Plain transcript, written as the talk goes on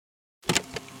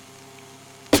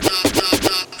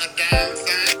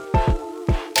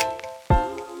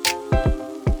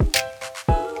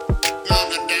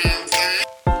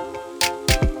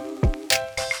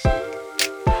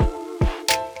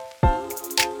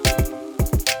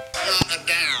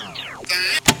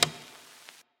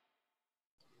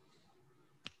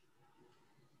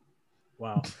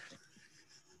Wow.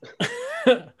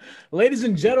 Ladies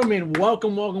and gentlemen,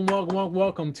 welcome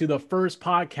to the first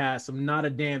podcast of Not a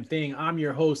Damn Thing. I'm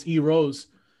your host, E Rose.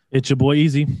 It's your boy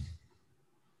Easy.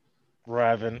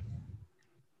 Raven.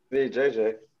 Hey,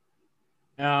 JJ.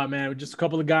 Man, just a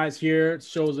couple of guys here. It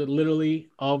shows it literally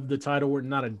of the title. We're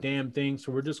not a damn thing.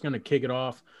 So we're just going to kick it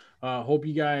off. Hope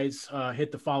you guys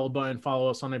hit the follow button. Follow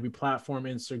us on every platform,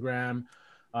 Instagram,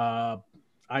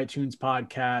 iTunes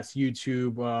podcast,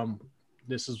 YouTube.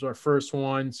 This is our first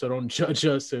one, so don't judge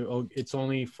us. It's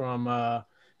only from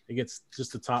it gets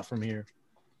just the top from here.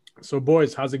 So,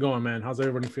 boys, how's it going, man? How's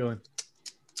everybody feeling?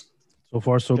 So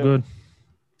far, so good.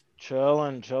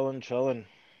 Chilling. Chilling.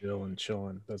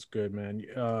 That's good, man.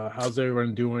 How's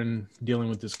everyone dealing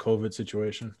with this COVID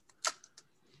situation?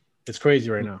 It's crazy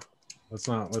right now. Let's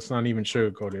not even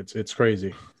sugarcoat it. It's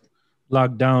crazy.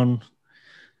 Lockdown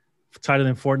tighter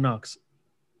than Fort Knox.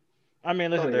 I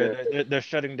mean, listen, they're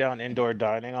shutting down indoor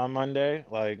dining on Monday.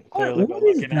 Like, clearly what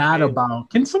is that about?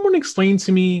 Can someone explain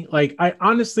to me? Like, I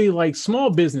honestly, like,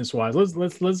 small business wise, let's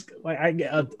like, I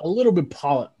get a little bit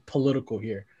political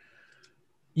here.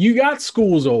 You got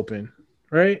schools open,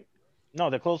 right?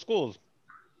 No, they closed schools.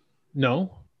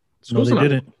 No, No, they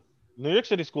didn't. New York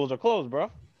City schools are closed, bro.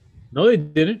 No, they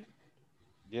didn't.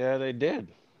 Yeah, they did.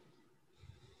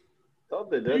 Oh,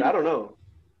 they did. I don't know.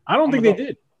 I don't think they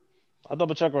did. I'll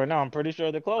double check right now. I'm pretty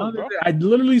sure they closed, bro. I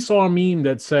literally saw a meme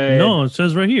that said No, it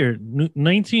says right here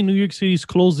 19 New York City's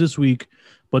closed this week,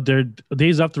 but they're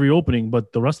days after reopening,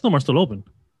 but the rest of them are still open.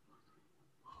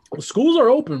 schools are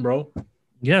open, bro.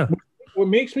 Yeah. What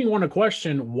makes me want to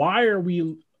question why are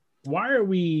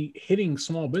we hitting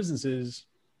small businesses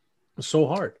so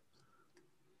hard?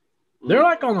 They're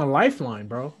like on a lifeline,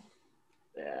 bro.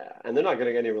 Yeah, and they're not going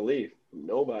to get any relief.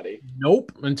 Nobody.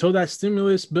 Nope. Until that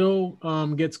stimulus bill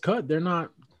gets cut, they're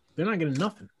not getting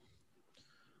nothing.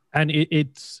 And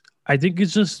I think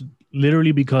it's just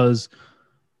literally because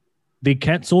they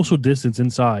can't social distance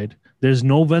inside. There's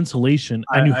no ventilation,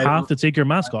 and you have to take your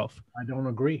mask off. I don't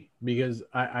agree because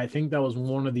I think that was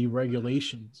one of the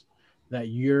regulations that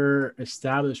your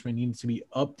establishment needs to be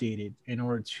updated in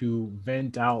order to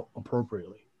vent out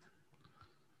appropriately.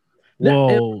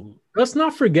 Whoa. Let's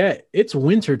not forget, it's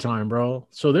winter time, bro.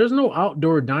 So there's no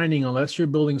outdoor dining unless you're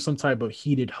building some type of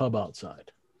heated hub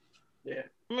outside. Yeah.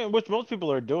 I mean, which most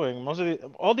people are doing.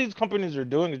 All these companies are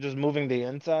doing is just moving the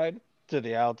inside to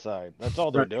the outside. That's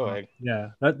all they're doing. Yeah.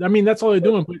 That's all they're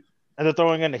doing. But and they're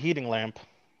throwing in a heating lamp.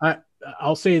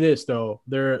 I'll say this though.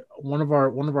 They're one of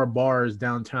our bars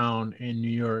downtown in New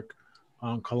York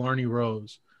on Killarney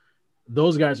Rose.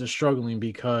 Those guys are struggling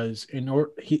because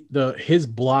his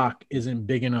block isn't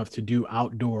big enough to do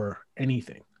outdoor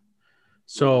anything.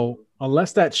 So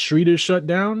unless that street is shut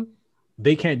down,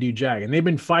 they can't do jack. And they've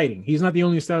been fighting. He's not the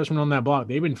only establishment on that block.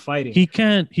 They've been fighting. He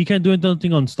can't do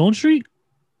anything on Stone Street?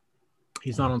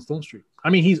 He's not on Stone Street.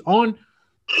 I mean, he's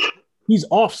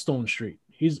off Stone Street.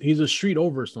 He's a street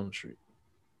over Stone Street.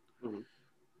 Mhm.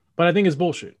 But I think it's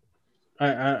bullshit.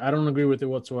 I don't agree with it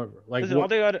whatsoever. Like, listen, all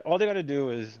they gotta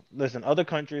do is listen. Other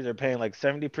countries are paying like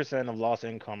 70% of lost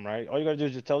income, right? All you gotta do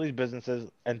is just tell these businesses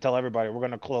and tell everybody we're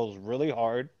gonna close really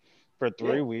hard for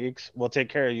 3 weeks. We'll take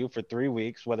care of you for 3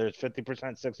 weeks, whether it's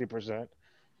 50%, 60%,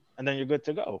 and then you're good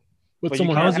to go. But But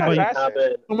someone you has can't to half-ass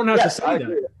it. someone has to say I that.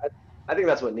 agree. I think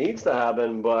that's what needs to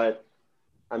happen, but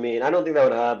I mean, I don't think that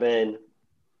would happen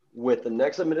with the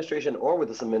next administration or with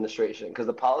this administration because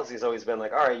the policy has always been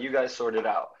like, all right, you guys sort it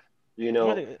out. You know,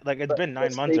 Like it's been the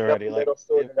 9 months state already. Like government will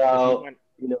sort if it you out, went-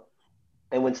 you know.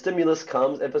 And when stimulus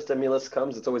comes, if a stimulus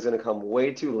comes, it's always going to come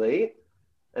way too late,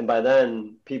 and by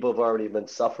then people have already been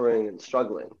suffering and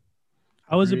struggling.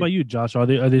 How is it by you, Josh? Are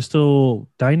they still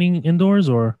dining indoors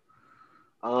or?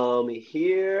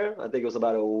 Here, I think it was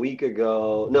about a week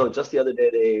ago. No, just the other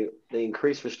day, they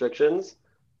increased restrictions.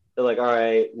 They're like, all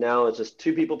right, now it's just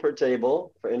 2 people per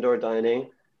table for indoor dining,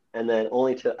 and then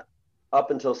only up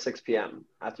until 6 p.m.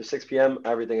 After 6 p.m.,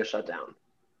 everything is shut down.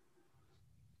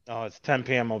 Oh, it's 10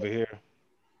 p.m. over here.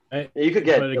 You could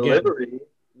get But again- delivery.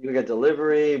 You could get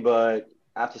delivery, but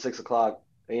after 6 o'clock,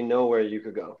 ain't nowhere you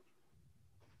could go.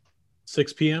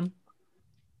 6 p.m.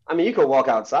 I mean, you could walk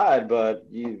outside, but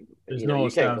There's you know, no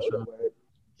you can't go establishment. nowhere.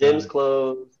 Gyms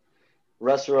closed,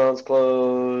 restaurants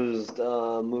closed,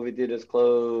 movie theaters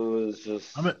closed.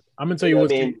 Just I'm gonna tell you I what.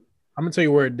 mean, I'm gonna tell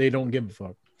you where they don't give a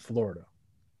fuck. Florida.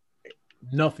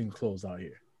 Nothing closed out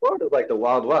here, Florida's like the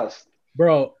Wild West.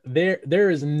 bro. There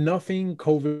is nothing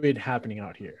COVID happening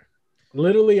out here.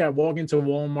 Literally, I walk into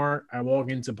Walmart, I walk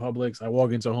into Publix, I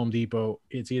walk into Home Depot.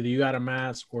 It's either you got a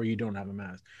mask or you don't have a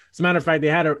mask. As a matter of fact,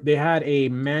 they had a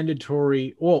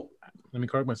mandatory. Well, let me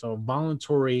correct myself.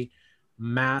 Voluntary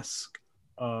mask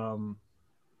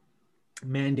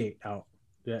mandate out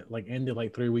that like ended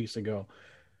like 3 weeks ago.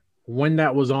 When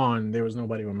that was on, there was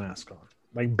nobody with mask on,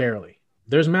 like barely.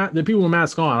 The people with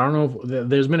masks on. I don't know if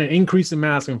there's been an increase in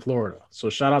masks in Florida. So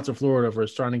shout out to Florida for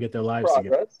trying to get their lives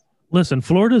together. Listen,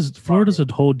 Florida's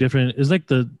a whole different. It's like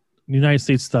the United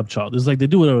States stepchild. It's like they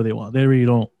do whatever they want. They really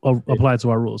don't apply to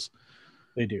our rules.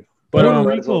 They do, but Puerto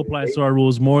Rico applies to our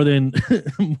rules more than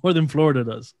Florida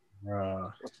does.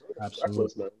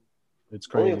 Absolutely, it's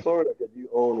crazy. Only in Florida could you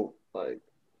own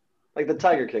like the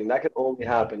Tiger King. That could only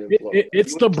happen in Florida.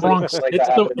 It's the Bronx.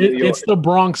 It's the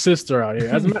Bronx sister out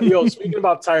here. Speaking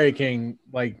about Tiger King,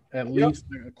 like at least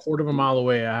a quarter of a mile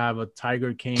away, I have a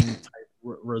Tiger King type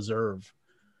reserve.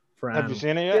 Have you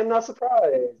seen it yet? I'm not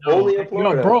surprised. No, only in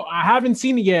Florida, bro. I haven't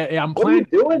seen it yet. I'm planning.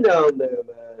 What are you doing down there,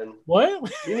 man?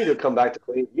 What? You need to come back to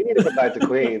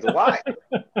Queens. Why?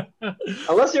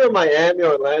 Unless you're in Miami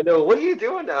or Orlando, what are you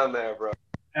doing down there, bro?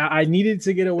 I needed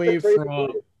to get away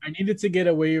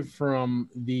from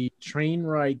the train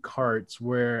ride carts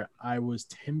where I was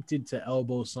tempted to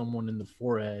elbow someone in the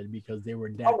forehead because they were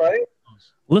dead. All right.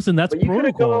 Listen, that's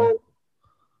protocol.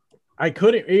 I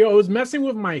couldn't. It was messing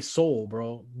with my soul,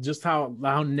 bro. Just how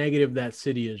negative that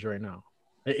city is right now.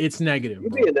 It's negative.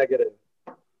 You're being negative.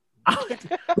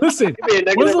 Listen, you're being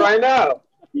negative right now.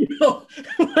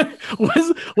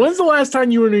 When's the last time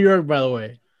you were in New York, by the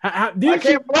way? I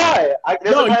can't fly.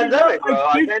 There's a pandemic, bro.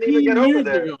 I can't even get over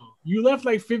there. You left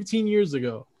like 15 years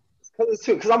ago.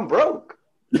 Because I'm broke.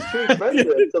 It's too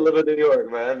expensive to live in New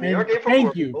York, man. New York ain't for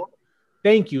poor people.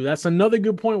 Thank you. That's another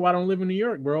good point why I don't live in New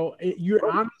York, bro. You're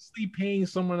honestly paying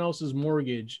someone else's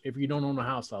mortgage if you don't own a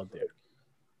house out there.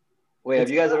 Wait, have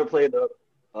you guys ever played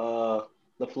the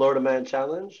Florida Man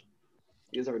Challenge?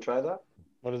 You guys ever tried that?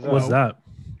 What is that? What's that?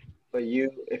 But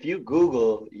if you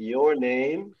Google your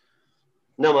name,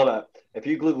 no, my bad. If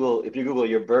you Google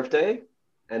your birthday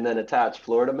and then attach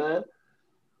Florida Man,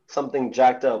 something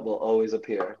jacked up will always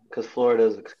appear because Florida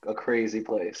is a crazy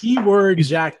place. Keyword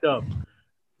jacked up.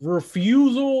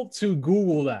 Refusal to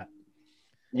Google that.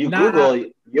 Google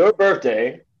your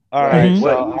birthday. All right.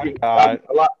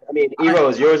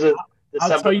 Eros, yours is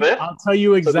December 5th. I'll tell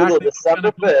you exactly. So Google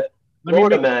December 5th,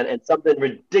 Florida Man, and something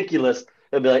ridiculous.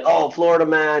 It'll be like, oh, Florida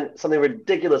Man, something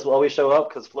ridiculous will always show up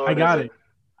because Florida. I got it.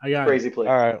 Crazy place.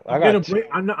 All right. Don't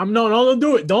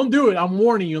do it. Don't do it. I'm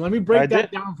warning you. Let me break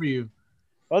that down for you.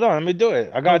 Hold on. Let me do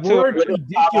it. I got two. Look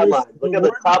at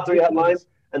the top 3 headlines.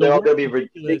 And they're all going to be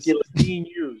ridiculous. Being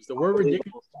used. The word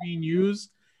ridiculous is being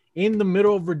used. In the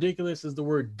middle of ridiculous is the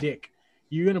word dick.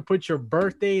 You're going to put your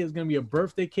birthday. There's going to be a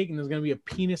birthday cake, and there's going to be a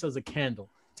penis as a candle.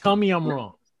 Tell me I'm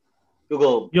wrong.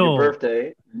 Google your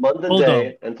birthday, month and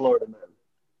day, and Florida Man.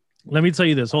 Let me tell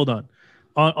you this. Hold on.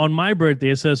 On my birthday,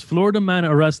 it says Florida man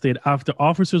arrested after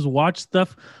officers watched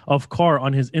theft of car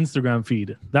on his Instagram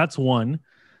feed. That's one.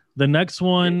 The next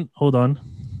one, hold on.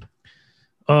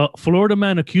 Florida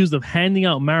man accused of handing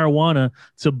out marijuana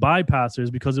to bypassers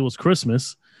because it was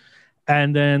Christmas.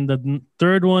 And then the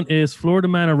third one is Florida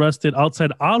man arrested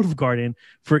outside Olive Garden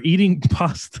for eating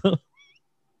pasta.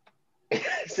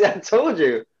 See, I told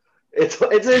you. It's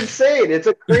insane. It's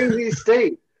a crazy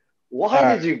state.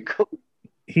 Why did you go?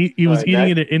 He was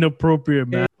eating in an inappropriate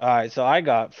manner. All right, so I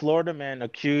got Florida man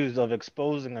accused of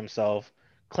exposing himself,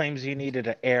 claims he needed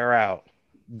to air out,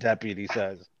 deputy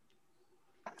says.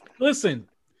 Listen.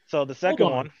 So the second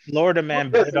one, Florida man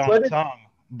bit on tongue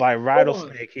by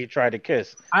rattlesnake he tried to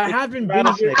kiss. I haven't been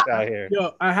here out here.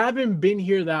 Yo, I haven't been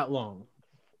here that long,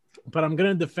 but I'm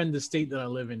gonna defend the state that I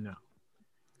live in now.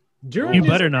 You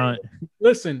better not.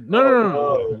 Listen,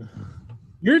 no.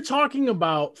 You're talking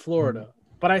about Florida,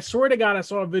 but I swear to God, I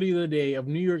saw a video the other day of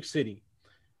New York City.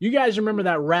 You guys remember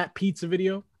that rat pizza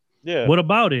video? Yeah. What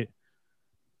about it?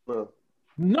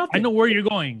 Nothing. I know where you're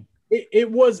going.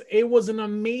 It was an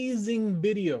amazing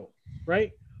video,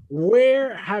 right?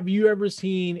 Where have you ever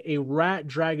seen a rat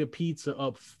drag a pizza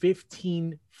up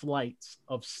 15 flights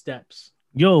of steps?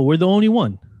 Yo, we're the only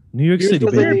one. New York City,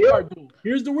 baby.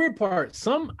 Here's the weird part.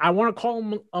 I want to call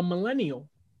him a millennial,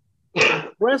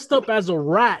 dressed up as a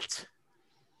rat,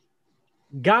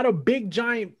 got a big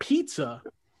giant pizza,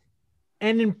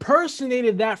 and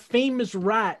impersonated that famous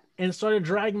rat and started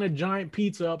dragging a giant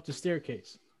pizza up the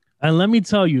staircase. And let me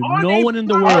tell you, no one in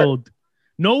the world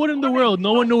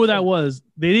knew what that was.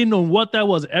 They didn't know what that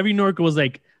was. Every New Yorker was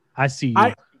like, I see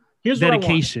you. Here's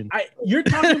dedication. You're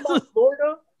talking about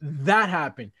Florida? That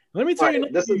happened. Let me tell you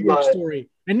another New York story.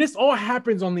 And this all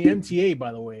happens on the MTA,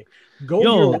 by the way.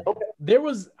 There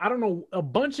was, I don't know, a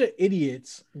bunch of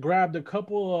idiots grabbed a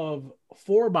couple of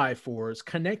 4x4s,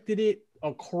 connected it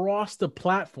across the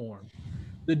platform.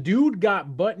 The dude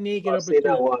got butt naked up against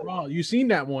the wall. You seen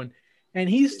that one? and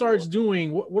he starts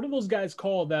doing what are those guys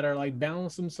called that are like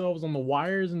balance themselves on the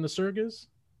wires in the circus?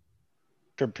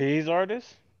 Trapeze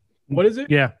artist? What is it?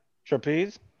 Yeah.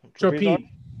 Trapeze? Trapeze. artist?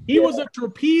 He was a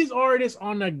trapeze artist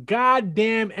on a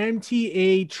goddamn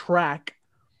MTA track,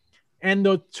 and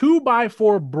the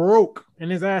 2x4 broke,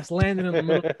 and his ass landed in the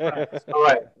middle of the tracks. All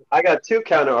right, I got two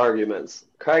counter arguments.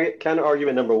 Counter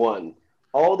argument number one: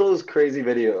 all those crazy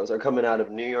videos are coming out of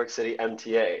New York City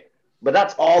MTA, but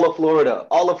that's all of Florida.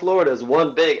 All of Florida is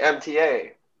one big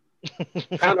MTA.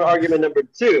 Counter argument number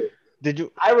two: Did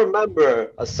you? I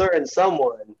remember a certain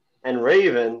someone and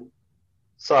Raven,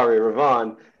 sorry,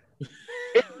 Ravon,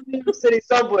 in the New York City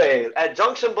subway at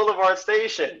Junction Boulevard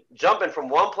Station, jumping from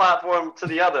one platform to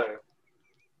the other.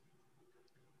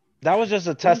 That was just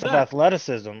a test of that?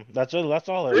 athleticism. That's all it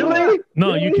was. Really?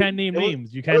 No, you Really? can't name It was-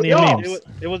 names. You can't it name was names.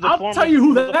 y'all. It was a I'll form tell of- you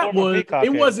who it was a that form of was. It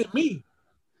peacocking. wasn't me.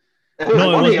 No, it One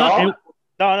of was not. y'all? It,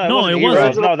 No, No, wasn't it you, wasn't.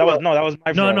 Rose. No, that was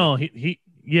my no, friend. no.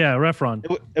 Yeah,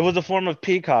 Refron. It was a form of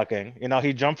peacocking. You know,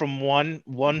 he jumped from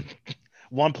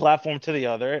one platform to the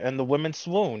other, and the women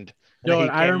swooned. And Yo, he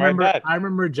I came remember. right back. I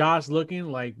remember Josh looking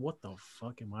like, "What the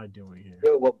fuck am I doing here?"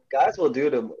 Yo, what guys will do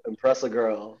to impress a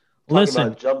girl. Talk Listen,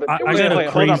 about jumping. I Wait, got a wait,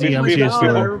 hold on. crazy before- MTA before-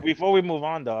 story. Before we move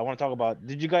on, though, I want to talk about.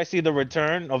 Did you guys see the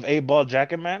return of 8-Ball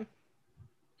Jacket Man?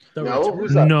 The No? return-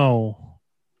 Who's that? No.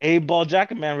 8-Ball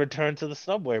Jacket Man returned to the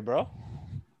subway, bro.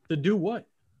 to do what?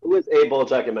 Who is A-Ball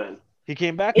Jacket Man? He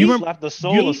came back You and remember- slapped the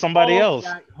soul of somebody else.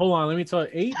 Hold on, let me tell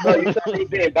you. No, you said he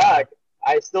came back.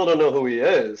 I still don't know who he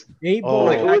is. Eight Oh. Ball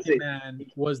Like, who is Jacket he? Man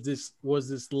was this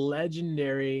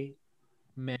legendary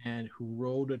man who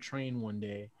rode a train one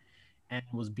day and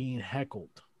was being heckled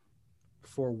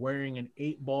for wearing an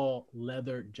 8-ball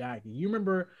leather jacket. You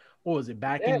remember what was it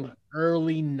back in the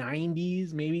early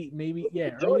 90s? Maybe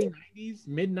early 90s,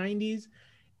 mid 90s.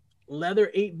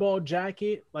 Leather 8-ball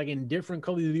jacket, like in different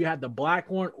colors. You had the black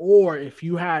one, or if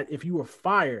you were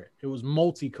fired, it was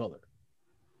multicolored.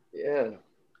 Yeah.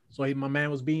 So my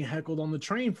man was being heckled on the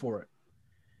train for it.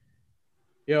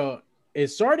 Yo, it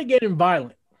started getting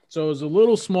violent. So it was a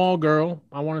little small girl,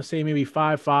 I want to say maybe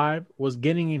 5'5", was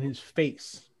getting in his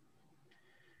face.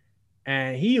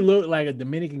 And he looked like a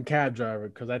Dominican cab driver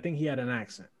because I think he had an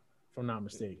accent, if I'm not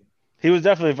mistaken. He was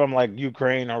definitely from like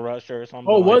Ukraine or Russia or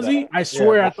something. Oh, like was that. he? I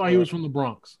swear Yeah, I for thought he sure. was from the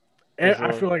Bronx. For I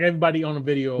sure. feel like everybody on the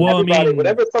video. Well, I Everybody, mean-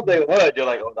 whenever something hood, you're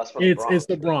like, oh, that's from the Bronx. It's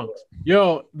the Bronx.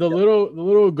 Yo, the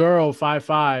little girl,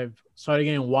 5'5", started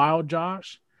getting wild,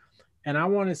 Josh. And I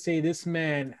want to say this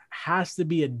man has to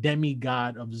be a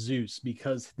demigod of Zeus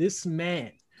because this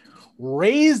man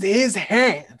raised his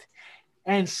hand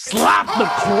and slapped the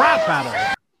crap out of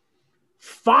her.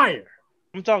 Fire.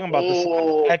 I'm talking about this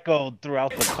Oh. echoed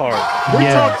throughout the card.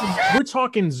 We're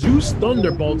talking Zeus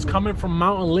thunderbolts coming from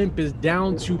Mount Olympus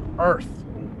down to Earth.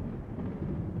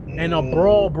 And a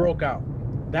brawl broke out.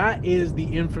 That is the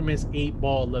infamous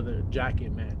 8-ball leather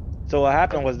jacket, man. So what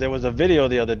happened was there was a video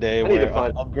the other day I need to where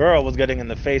find- a girl was getting in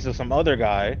the face of some other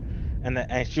guy,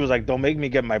 and she was like, "Don't make me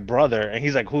get my brother." And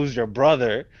he's like, "Who's your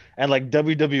brother?" And like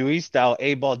WWE style,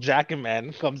 8-Ball Jacket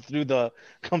Man comes through the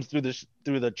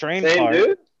train Same car.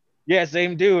 dude? Yeah,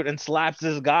 same dude, and slaps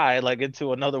this guy like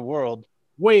into another world.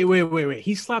 Wait.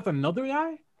 He slapped another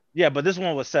guy? Yeah, but this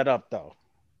one was set up though.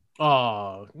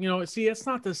 Oh, see, it's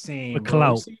not the same. The bro.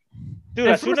 clout. See, Dude,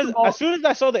 And as soon first as, of all- as soon as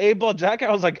I saw the 8-Ball Jacket,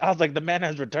 I was like, the man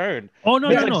has returned. Oh no,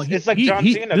 It's no, like, no. it's like John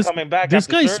Cena coming back. This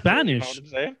after guy's surgery, you know Spanish. what I'm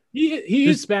saying? he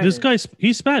is Spanish.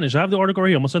 He's Spanish. I have the article right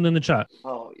here. I'm gonna send it in the chat.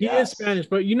 Oh, He yes. is Spanish,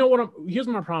 but you know what? Here's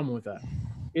my problem with that.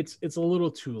 It's a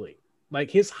little too late. Like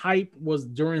his hype was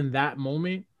during that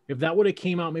moment. If that would have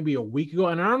came out maybe a week ago,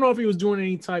 and I don't know if he was doing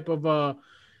any type of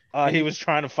He was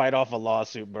trying to fight off a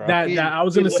lawsuit, bro. that I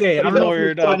was gonna he's- say. I don't he's know if he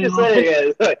was lawyered up. What fighting you're off- saying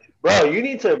is, look, bro, you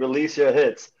need to release your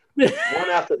hits one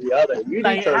after the other. You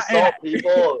Like, need to assault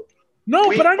people. No,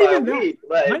 week but not by even that. week.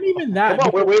 Like, Not even that. come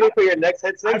on, we're waiting for your next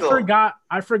hit I single.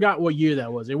 forgot what year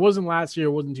that was. It wasn't last year.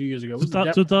 It wasn't 2 years ago. It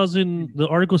was 2000. The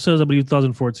article says, I believe,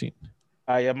 2014.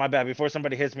 Yeah, my bad. Before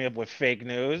somebody hits me up with fake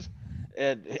news,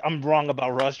 I'm wrong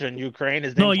about Russia and Ukraine.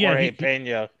 His name's No, yeah, Jorge he-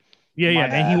 Pena. Yeah, My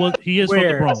and he is from the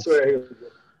Where? I Bronx. swear he was.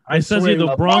 It says swear here the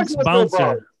he- Bronx Fuck with the bouncer.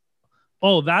 Bronx.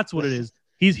 Oh, that's what it is.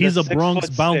 He's The a Bronx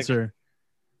 6'6". bouncer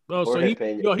Oh, so Jorge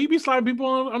Pena. he be sliding people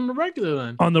on the regular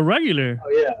then. on the regular. Oh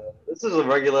yeah, this is a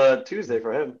regular Tuesday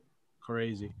for him.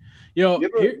 Crazy. Yo, You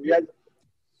ever, here- you guys,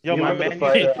 Yo, You my remember man, the you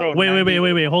fight, can throw Wait.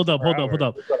 90 Hold up. per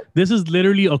hour. This is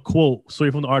literally a quote.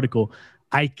 Sorry from the article.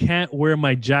 I can't wear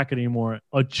my jacket anymore.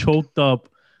 A choked up.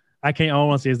 I don't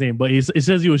want to say his name, but it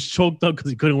says he was choked up because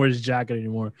he couldn't wear his jacket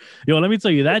anymore. Yo, let me tell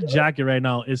you, that jacket right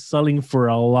now is selling for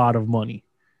a lot of money.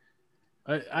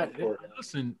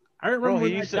 listen. I remember Bro, when he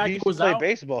that used to jacket was play out.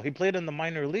 baseball. He played in the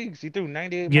minor leagues. He threw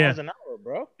 98 Yeah. miles an hour,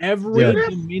 bro. Every Yeah.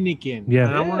 Dominican,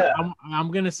 Yeah. and Yeah.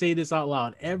 I'm gonna say this out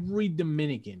loud. Every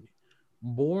Dominican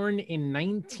born in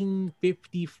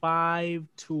 1955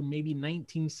 to maybe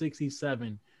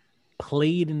 1967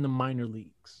 played in the minor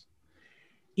leagues.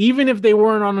 Even if they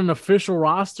weren't on an official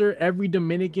roster, every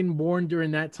Dominican born during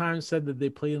that time said that they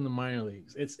played in the minor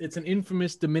leagues. It's an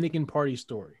infamous Dominican party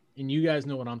story, and you guys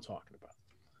know what I'm talking about.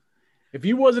 If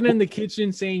you wasn't in the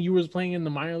kitchen saying you was playing in the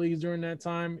minor leagues during that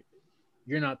time,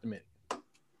 you're not Dominican.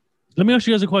 Let me ask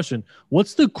you guys a question.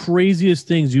 What's the craziest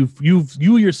things you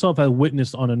yourself have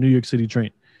witnessed on a New York City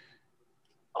train?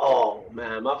 Oh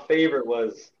man, my favorite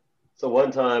was so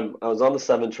one time I was on the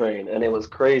 7 train and it was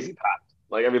crazy packed.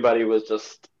 Like everybody was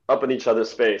just up in each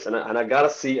other's face, and I got a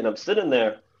seat and I'm sitting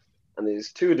there, and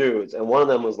these two dudes, and one of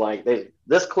them was like they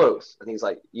this close, and he's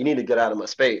like, "You need to get out of my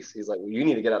space." He's like, "Well, you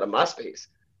need to get out of my space."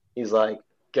 He's like,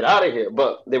 "Get out of here!"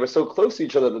 But they were so close to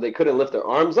each other that they couldn't lift their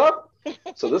arms up.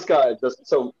 So this guy just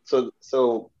so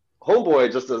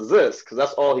homeboy just does this because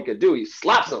that's all he could do. He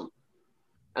slaps him.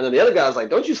 And then the other guy's like,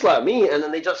 "Don't you slap me!" And then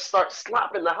they just start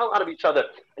slapping the hell out of each other.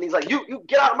 And he's like, "You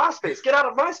get out of my space! Get out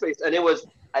of my space!" And it was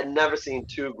I'd never seen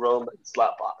two grown men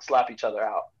slap each other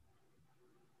out.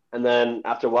 And then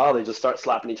after a while, they just start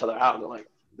slapping each other out, and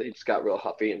they just got real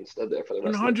huffy and stood there for the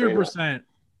rest of the train ride. 100%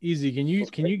 easy. Can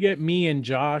you get me and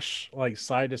Josh like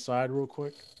side to side real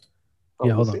quick?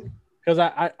 Yeah, hold We'll on. see. Because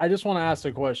I just want to ask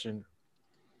a question.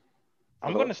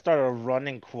 I'm gonna start a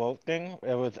running quote thing.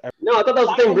 It was No, I thought that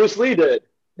was the thing Bruce Lee did.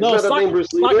 No, Isn't that the thing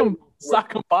Bruce Lee did?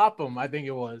 sock 'em pop 'em, I think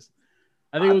it was.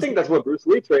 I it was think that's what Bruce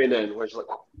Lee trained in. Where it's like,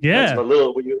 Yeah. that's for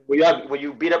little when you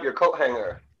beat up your coat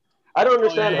hanger. I don't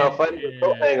understand how fighting your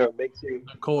coat hanger makes you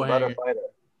a coat a better hanger. fighter.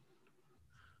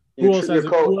 Who else has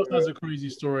coat a crazy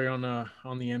story on the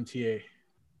MTA?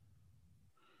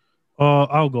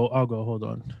 I'll go. Hold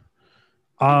on.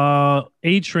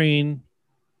 A train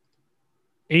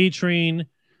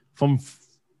from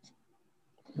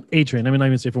A train. Let me not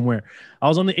even say from where. I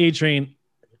was on the A train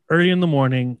early in the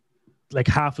morning, like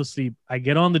half asleep. I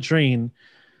get on the train.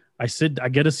 I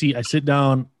get a seat. I sit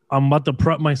down. I'm about to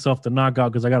prep myself to knock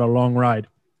out because I got a long ride.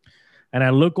 And I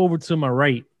look over to my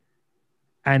right,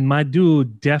 and my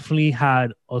dude definitely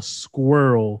had a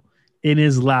squirrel in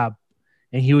his lap,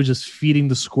 and he was just feeding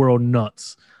the squirrel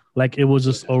nuts. Like it was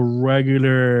just a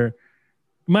regular.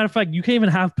 Matter of fact, you can't even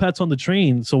have pets on the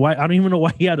train. So I don't even know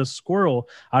why he had a squirrel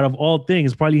out of all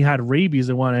things. Probably had rabies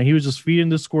and whatnot. He was just feeding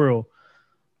the squirrel.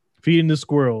 And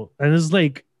it's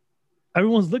like,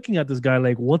 everyone's looking at this guy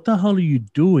like, what the hell are you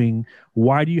doing?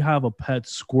 Why do you have a pet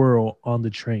squirrel on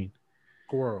the train?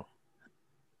 Squirrel.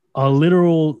 A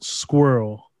literal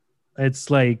squirrel. It's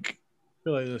like, I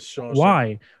feel like this show.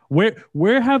 why?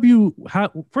 Where have you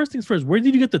first things first, where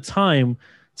did you get the time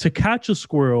to catch a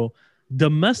squirrel,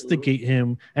 domesticate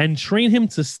him, and train him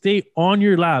to stay on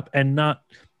your lap and not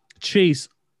chase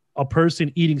a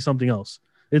person eating something else?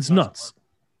 It's nuts.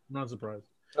 I'm not surprised.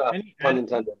 Pun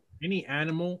intended. Any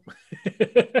animal.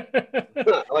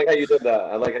 I like how you did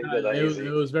that.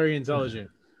 It was very intelligent.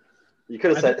 You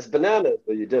could have said it's bananas,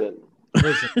 but you didn't.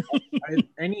 Listen,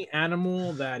 any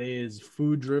animal that is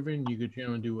food driven, you could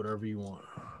do whatever you want.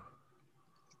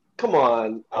 Come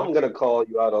on, I'm gonna call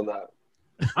you out on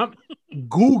that.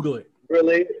 Google it.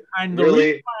 Really? And the Really?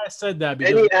 reason why I said that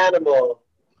because Any animal.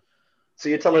 So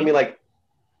you're telling me like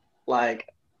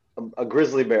a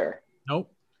grizzly bear?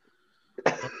 nope.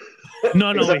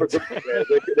 No, Except wait. for grizzly bears.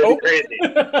 They're Nope. crazy.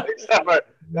 Except for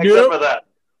Nope. that.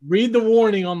 Read the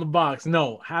warning on the box.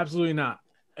 No, absolutely not.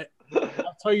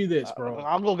 I'll tell you this, bro.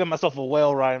 I'll go get myself a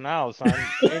whale right now, son.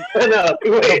 No,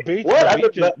 wait,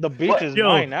 The beach is Yo,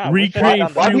 mine now. recreate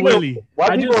Free Willy.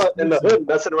 Why people in the listen, hood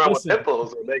messing around listen. with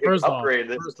pimples when they can First off, upgrade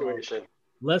the situation?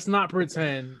 Let's not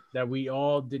pretend that we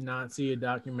all did not see a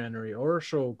documentary or a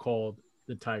show called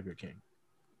The Tiger King.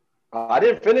 I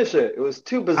didn't finish it. It was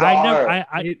too bizarre. I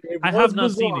have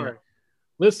not seen it.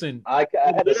 Listen, I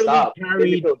had to stop. It made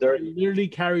me feel dirty. it literally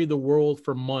carried the world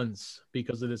for months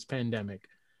because of this pandemic.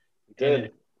 Did. And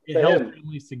it To held him.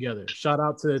 families together. Shout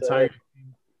out to the To Tiger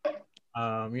King.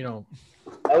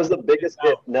 That was the biggest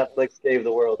hit Netflix gave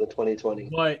the world in 2020.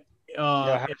 But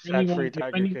Free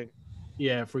Tiger King.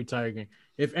 yeah, free Tiger King.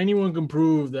 If anyone can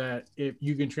prove that if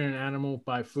you can train an animal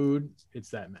by food,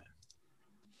 it's that man.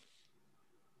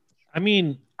 I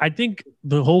mean, I think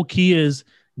the whole key is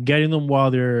getting them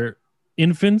while they're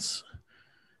infants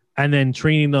and then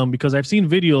training them, because I've seen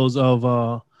videos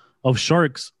of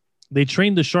sharks. They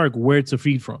train the shark where to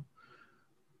feed from.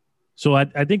 So I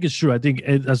think it's true. I think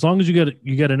as long as you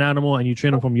get an animal and you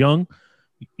train them from young,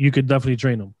 you could definitely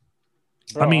train them.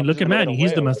 Bro, I mean, I'm look just at gonna Manny. get a He's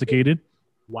whale. domesticated.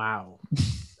 Wow,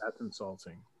 that's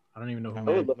insulting. I don't even know who. I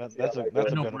would Manny. love to see That's how a that that's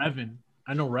I a know good one. Revan.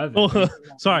 I know Revan.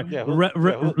 Oh, sorry. Yeah,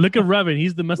 Look at Revan.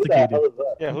 He's Who the domesticated. hell is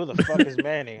that? Yeah, who the fuck is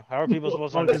Manny? How are people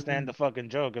supposed to Fuck is understand the fucking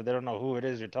joke if they don't know who it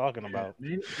is you're talking about?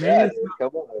 Manny, Yeah, Manny, dude,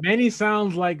 come on. Manny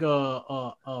sounds like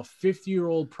a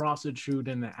 50-year-old prostitute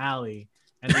in the alley,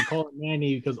 and they call it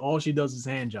Manny because all she does is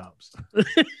hand jobs.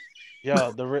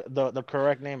 Yo, the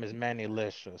correct name is Manny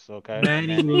Licious, okay?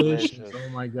 Manny Licious. Oh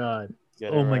my god.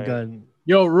 Get it Oh my right. god.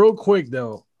 Yo, real quick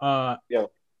though.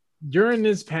 Yo. During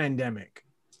this pandemic,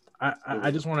 I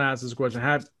just want to ask this question: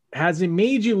 has it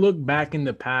made you look back in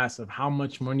the past of how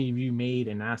much money have you made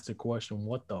and ask the question,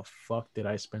 what the fuck did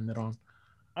I spend it on?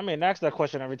 I mean, ask that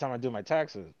question every time I do my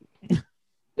taxes.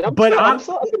 Yeah, But I'm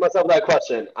still asking myself that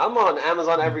question. I'm on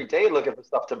Amazon every day looking for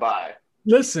stuff to buy.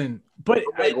 Listen, but I'm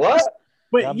like, what?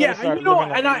 But Y'all better yeah, start you know,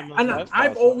 living a and minimalist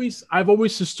I've lifestyle,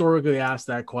 always historically asked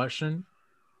that question.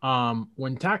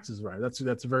 When taxes rise,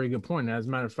 that's a very good point. As a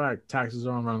matter of fact, taxes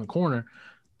are around the corner.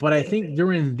 But I think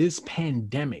during this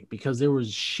pandemic, because there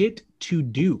was shit to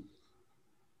do,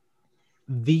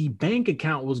 the bank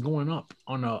account was going up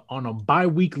on a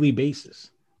bi-weekly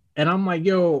basis. And I'm like,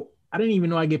 yo, I didn't even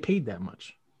know I get paid that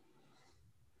much.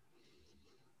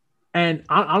 And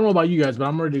I don't know about you guys, but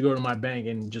I'm ready to go to my bank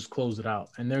and just close it out.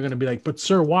 And they're going to be like, but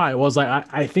sir, why? Well, I was like,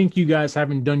 I think you guys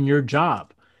haven't done your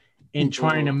job in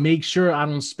trying to make sure I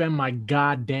don't spend my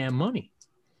goddamn money.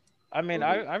 I mean,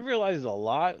 I realized a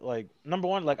lot. Like, number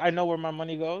one, like I know where my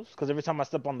money goes because every time I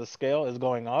step on the scale, it's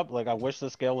going up. Like, I wish the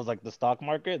scale was like the stock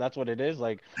market. That's what it is.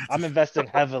 Like, I'm investing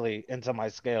heavily into my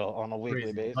scale on a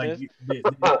weekly Crazy. basis.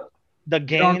 Like, The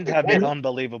gains have been you're-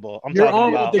 unbelievable. I'm you're talking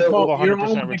on what about they call 100%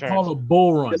 what they call returns. a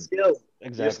bull run. Your skills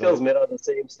Exactly. made out of the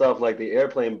same stuff like the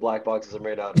airplane black boxes are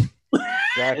made out of.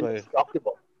 Exactly.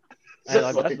 Indestructible. It's And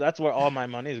just like, like, that's where all my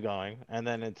money's going. And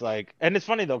then it's like, and it's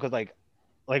funny though, because like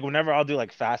whenever I'll do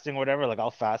like fasting or whatever, like I'll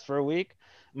fast for a week,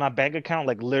 my bank account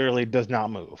like literally does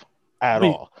not move at Wait.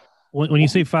 all. When you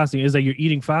say fasting, is that you're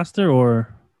eating faster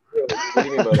or? what do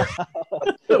you mean by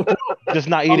that? Just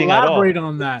not eating at all. Elaborate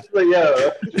on that. Like,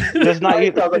 yeah. Just not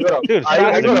eating. Dude, I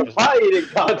fasting. go to a pie eating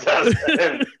contest.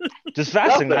 Just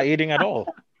fasting, not Nothing. eating at all.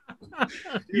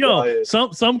 Yo,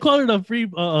 some call it a free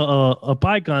a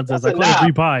pie contest. That's I a call it nap.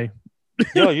 free pie.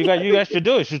 Yo, you guys should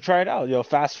do it. You should try it out. Yo,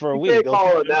 fast for a You week. can't It'll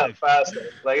call change it your that life. fasting.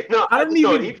 Like, no, I I don't just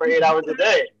don't even- eat for 8 hours a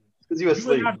day because you You would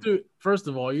asleep. have to, first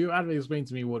of all, you have to explain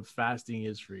to me what fasting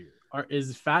is for you. Or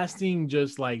is fasting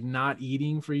just like not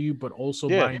eating for you, but also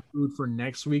Yeah. buying food for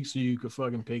next week so you could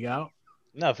fucking pig out?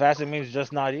 No, fasting means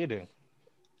just not eating.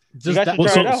 Just guys that, should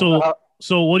try it So out.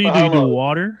 so what do you For do? how You do long?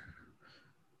 water,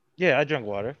 Yeah, I drink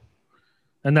water.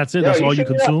 and that's it. Yo, That's you all you should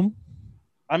do that. consume.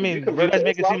 I Did you mean, you convert guys to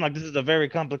make it Islam? seem like this is a very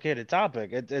complicated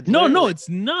topic. It's No, literally- it's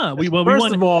not. We first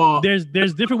want. of all, There's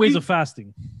different ways of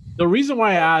fasting. the reason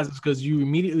why I asked is because you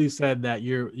immediately said that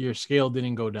your scale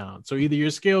didn't go down. So either your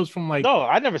scale's from like, No,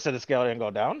 I never said the scale didn't go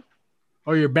down.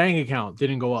 or your bank account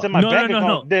didn't go I up. said my No, bank no, no,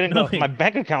 account no. didn't No, go. wait. My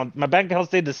bank account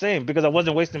stayed the same because I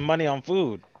wasn't wasting money on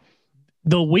food.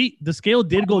 The scale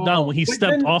did go down when he But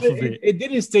stepped then off of it. It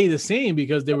didn't stay the same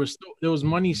because there was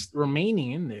money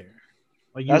remaining in there.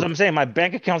 Like That's what I'm saying. My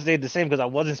bank account stayed the same because I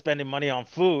wasn't spending money on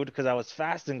food because I was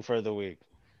fasting for the week.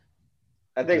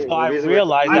 I think So I the reason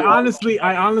realized I that-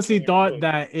 honestly thought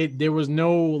that there was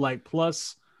no like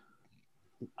plus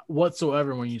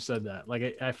whatsoever when you said that.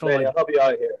 Like I felt Manny, like I'll help you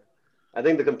out here. I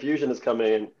think the confusion is coming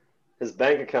in. His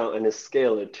bank account and his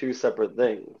scale are two separate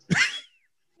things.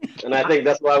 And I think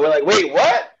that's why we're like, wait,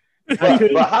 what? But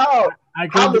how? I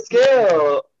How the couldn't.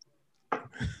 scale?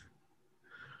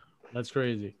 That's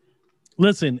crazy.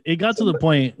 Listen, it got to the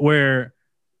point where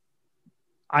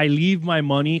I leave my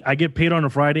money, I get paid on a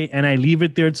Friday, and I leave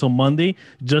it there till Monday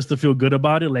just to feel good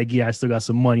about it. Like, yeah, I still got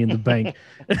some money in the bank.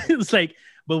 It's like,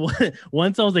 but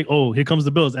once I was like, oh, here comes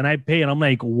the bills, and I pay, and I'm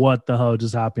like, what the hell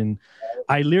just happened?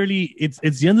 I literally, it's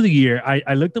the end of the year.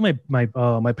 I looked at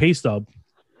my pay stub,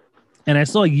 and I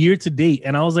saw year to date,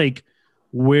 and I was like,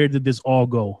 where did this all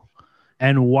go?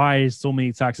 And why is so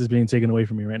many taxes being taken away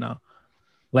from me right now?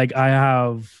 Like, I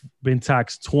have been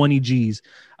taxed 20 G's.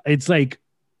 It's like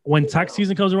when tax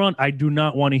season comes around, I do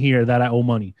not want to hear that I owe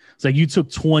money. It's like you took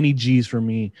 20 G's from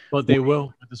me. But they What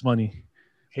will. with this money.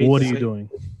 Hate What to are you say- doing?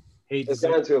 Hate to It's say-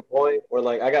 gotten to a point where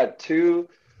like I got two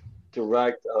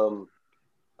like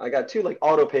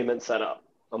auto payments set up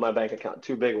on my bank account,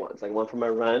 two big ones, like one for my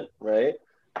rent, right?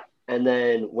 And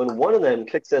then when one of them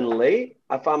kicks in late,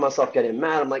 I find myself getting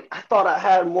mad. I'm like, I thought I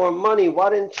had more money. Why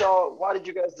did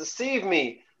you guys deceive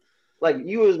me? Like,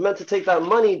 you was meant to take that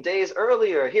money days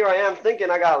earlier. Here I am thinking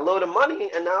I got a load of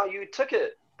money and now you took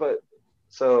it. But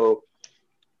so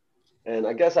And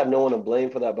I guess I have no one to blame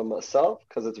for that but myself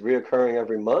because it's reoccurring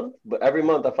every month. But every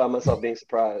month I find myself being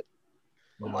surprised.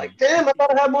 I'm like, damn, I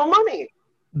thought I had more money.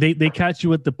 They catch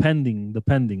you at the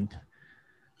pending.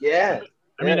 Yeah.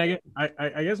 I mean,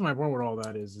 I guess my point with all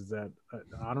that is that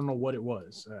I don't know what it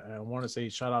was. I want to say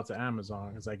shout out to Amazon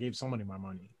because I gave somebody my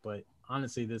money. But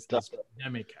honestly, this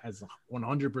pandemic has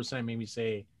 100% made me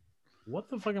say, what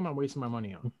the fuck am I wasting my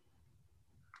money on?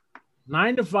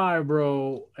 9 to 5,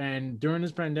 bro. And during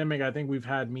this pandemic, I think we've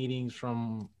had meetings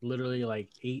from literally like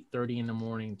 8:30 in the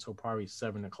morning till probably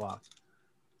 7 o'clock.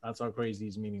 That's how crazy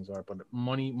these meetings are. But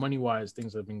money wise,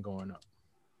 things have been going up.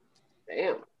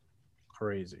 Damn.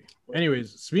 Crazy.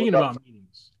 Anyways, speaking about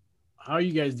meetings, how are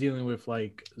you guys dealing with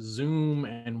like Zoom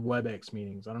and WebEx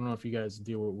meetings? I don't know if you guys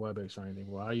deal with WebEx or anything.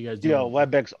 Well, how are you guys dealing? Yo,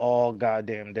 WebEx all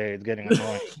goddamn day. It's getting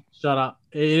annoying. Shut up.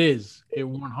 It is. It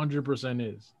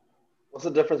 100% is. What's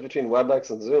the difference between WebEx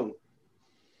and Zoom?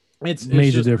 It's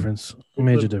Major just- difference.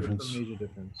 Major difference.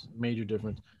 Major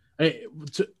difference. Hey,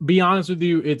 to be honest with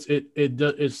you,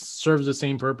 it serves the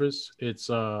same purpose. It's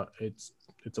a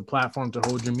platform to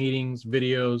hold your meetings,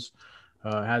 videos.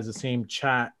 Has the same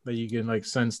chat that you can like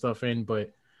send stuff in,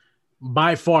 but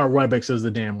by far WebEx is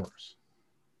the damn worst.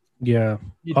 Yeah.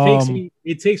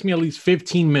 It takes me at least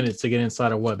 15 minutes to get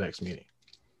inside a WebEx meeting.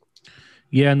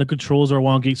 Yeah, and the controls are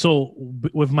wonky. So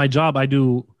with my job, I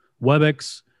do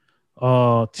WebEx,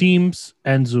 Teams,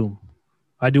 and Zoom.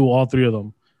 I do all three of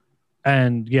them.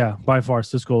 And yeah, by far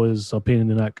Cisco is a pain in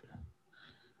the neck.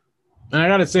 And I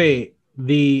gotta say,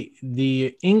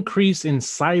 the increase in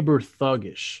cyber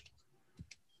thuggish,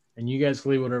 and you guys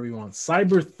can leave whatever you want.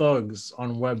 Cyber thugs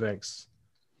on WebEx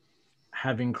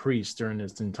have increased during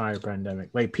this entire pandemic.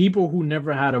 Like people who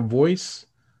never had a voice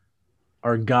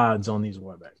are gods on these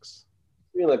WebEx.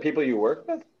 You mean like people you work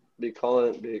with be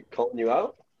calling you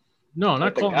out? No, Like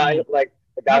not the calling guy, me. like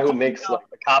the guy Not who calling makes me like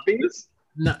the copies.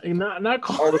 Not All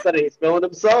calling. of a sudden he's filming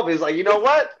himself. He's like, you know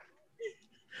what?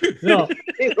 No,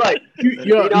 He's like,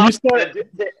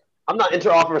 I'm not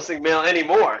interoperable mail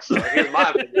anymore. So here's my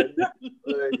opinion.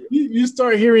 you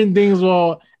start hearing things.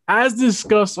 Well, as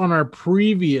discussed on our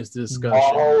previous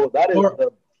discussion, That is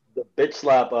the bitch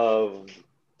slap of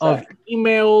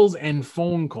emails and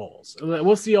phone calls.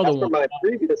 What's the other That's one? from my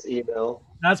previous email.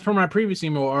 That's from my previous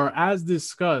email, or as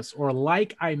discussed, or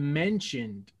like I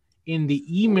mentioned in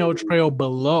the email trail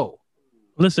below.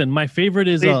 Listen, my favorite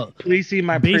is please see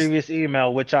my previous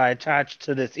email, which I attached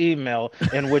to this email,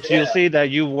 in which you'll see that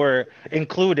you were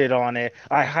included on it.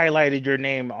 I highlighted your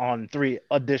name on 3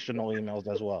 additional emails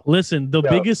as well. Listen, the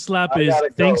biggest slap is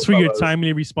thanks for your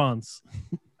timely response.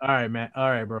 All right, man. All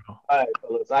right, bro. All right,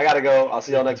 fellas. I gotta go. I'll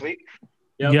see y'all next week.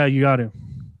 Yep. Yeah, you got it.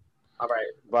 All right.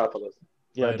 Bye, fellas.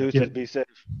 Yeah, deuces, be safe.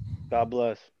 God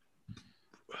bless.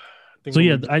 So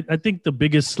yeah, I think the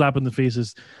biggest slap in the face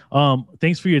is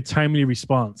thanks for your timely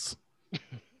response.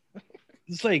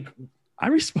 It's like I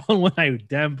respond when I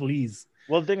damn please.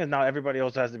 Well, the thing is now everybody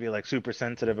else has to be like super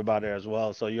sensitive about it as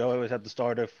well. So you always have to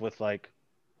start off with like,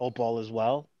 hope all is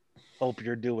well. Hope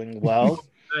you're doing well.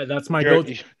 That's my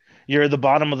go-to. You're the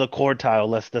bottom of the quartile.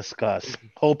 Let's discuss.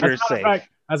 Hope you're safe.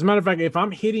 As a matter of fact, if I'm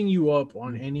hitting you up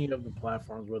on any of the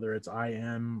platforms, whether it's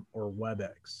IM or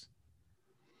WebEx,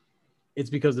 it's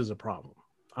because there's a problem.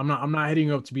 I'm not hitting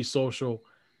you up to be social,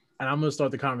 and I'm gonna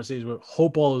start the conversation with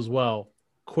hope all is well.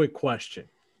 Quick question,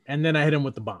 and then I hit him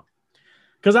with the bomb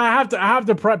because I have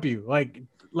to prep you.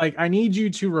 Like I need you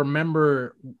to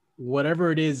remember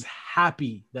whatever it is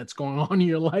happy that's going on in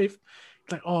your life.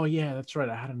 It's like, oh yeah, that's right.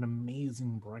 I had an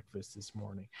amazing breakfast this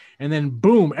morning, and then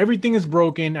boom, everything is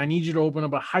broken. I need you to open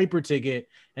up a hyper ticket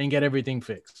and get everything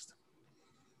fixed.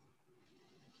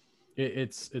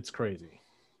 It's crazy.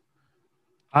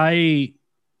 I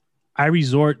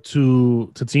resort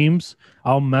to Teams.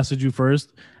 I'll message you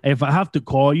first. If I have to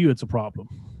call you, it's a problem.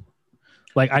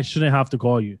 Like I shouldn't have to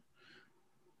call you.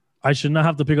 I should not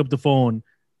have to pick up the phone,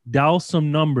 dial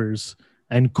some numbers,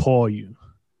 and call you.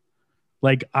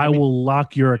 Like I will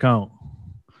lock your account.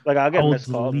 Like I'll get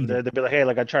missed calls. They'll be like, "Hey,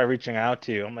 like I tried reaching out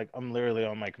to you." I'm like, "I'm literally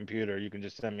on my computer. You can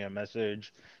just send me a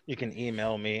message. You can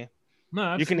email me.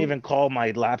 No, you can even call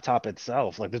my laptop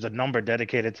itself. Like there's a number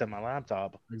dedicated to my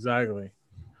laptop." Exactly.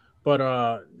 But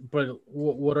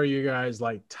what are you guys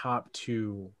like top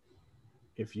 2?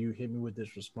 If you hit me with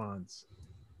this response,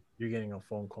 you're getting a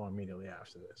phone call immediately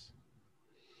after this.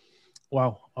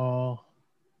 Wow.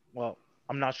 Well,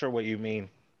 I'm not sure what you mean.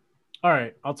 All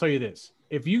right, I'll tell you this.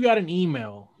 If you got an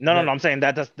email, no, I'm saying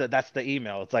that's the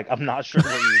email. It's like I'm not sure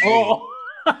what you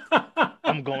mean.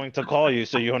 I'm going to call you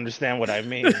so you understand what I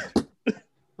mean.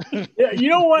 Yeah, you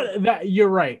know what? That you're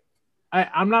right.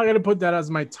 I'm not gonna put that as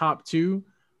my top 2,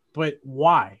 But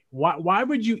why? Why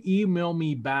would you email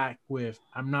me back with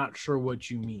I'm not sure what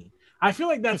you mean? I feel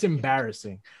like that's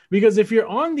embarrassing because if you're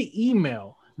on the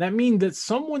email, that means that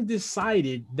someone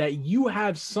decided that you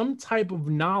have some type of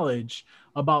knowledge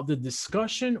about the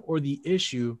discussion or the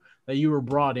issue that you were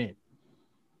brought in.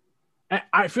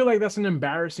 I feel like that's an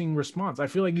embarrassing response. I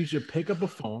feel like you should pick up a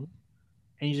phone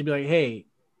and you should be like, hey,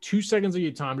 2 seconds of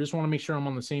your time. Just want to make sure I'm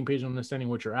on the same page and understanding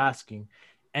what you're asking.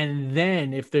 And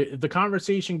then if the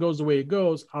conversation goes the way it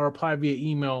goes, I'll reply via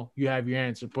email. You have your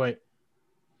answer. But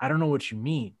I don't know what you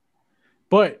mean.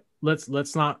 But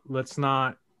let's not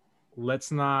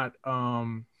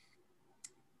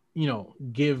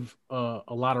give a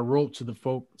lot of rope to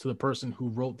the person who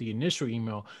wrote the initial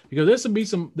email, because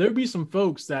there'd be some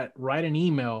folks that write an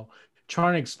email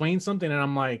trying to explain something and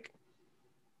I'm like,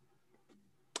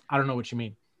 I don't know what you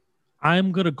mean.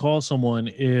 I'm gonna call someone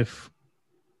if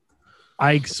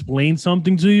I explain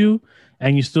something to you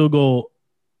and you still go,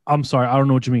 I'm sorry, I don't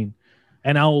know what you mean.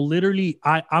 And I'll literally,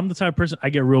 I'm the type of person, I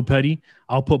get real petty.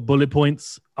 I'll put bullet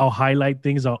points, I'll highlight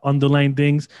things, I'll underline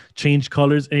things, change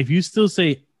colors. And if you still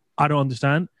say, I don't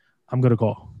understand, I'm going to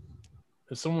call.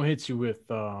 If someone hits you with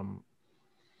the,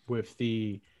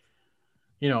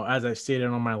 as I stated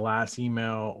on my last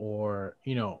email, or,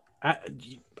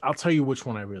 I'll tell you which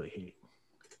one I really hate.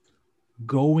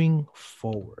 Going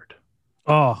forward.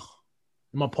 Oh,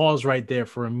 I'm going to pause right there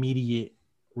for immediate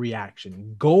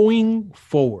reaction. Going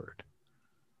forward.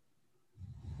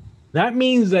 That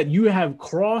means that you have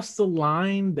crossed the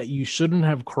line that you shouldn't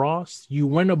have crossed. You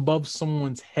went above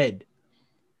someone's head.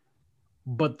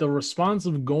 But the response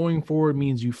of going forward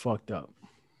means you fucked up.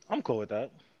 I'm cool with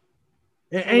that.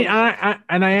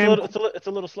 It's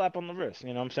a little slap on the wrist.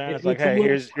 You know what I'm saying? It's like, hey,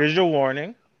 here's your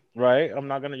warning, right? You're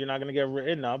not gonna get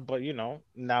written up, but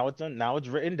now it's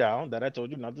written down that I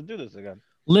told you not to do this again.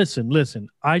 Listen.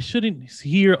 I shouldn't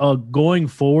hear a going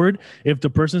forward if the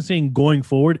person saying going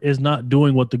forward is not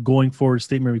doing what the going forward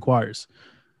statement requires.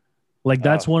 Like,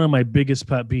 that's one of my biggest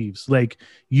pet peeves. Like,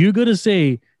 you're going to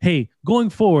say, hey, going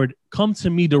forward, come to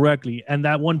me directly. And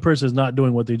that one person is not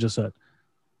doing what they just said.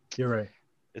 You're right.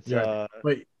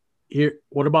 Wait, here.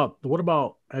 What about,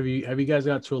 have you guys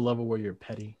got to a level where you're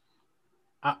petty?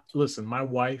 Listen, my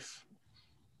wife,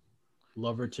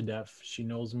 love her to death. She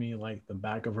knows me like the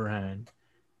back of her hand.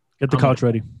 Get the couch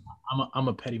ready. I'm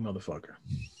a petty motherfucker.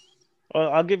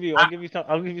 Well, I'll give you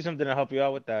something to help you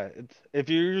out with that. If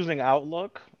you're using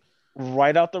Outlook,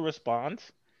 write out the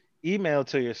response, email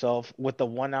to yourself with the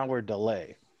 1 hour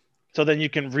delay. So then you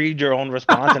can read your own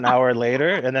response an hour later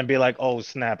and then be like, oh,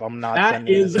 snap, I'm not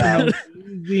sending this out.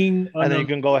 And then you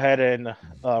can go ahead and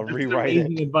rewrite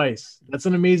it. Advice. That's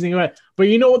an amazing advice. But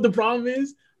you know what the problem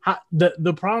is?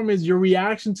 The problem is your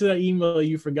reaction to that email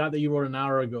you forgot that you wrote an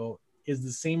hour ago is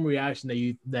the same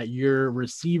reaction that your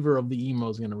receiver of the email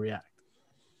is going to react.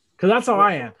 Because that's how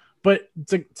I am. But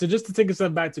to take a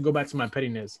step back, to go back to my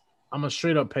pettiness, I'm a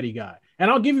straight up petty guy.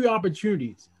 And I'll give you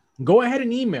opportunities. Go ahead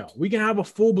and email. We can have a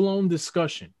full-blown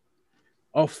discussion.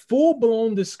 A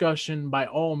full-blown discussion by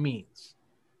all means.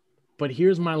 But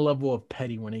here's my level of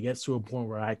petty when it gets to a point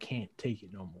where I can't take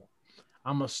it no more.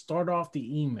 I'm going to start off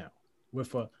the email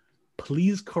with a,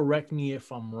 please correct me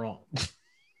if I'm wrong.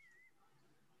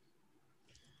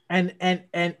 And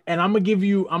I'm gonna give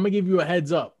you a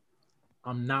heads up.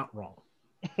 I'm not wrong.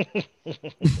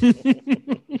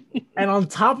 And on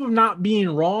top of not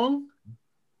being wrong,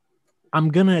 I'm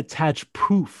gonna attach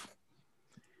proof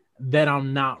that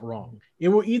I'm not wrong. It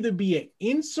will either be an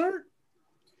insert,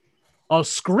 a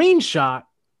screenshot,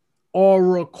 or a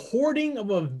recording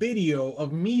of a video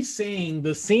of me saying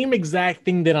the same exact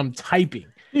thing that I'm typing.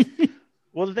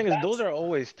 Well, the thing is, those are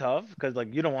always tough because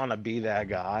you don't want to be that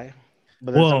guy.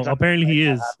 But well, apparently he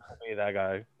is. Be that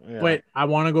guy. Yeah. But I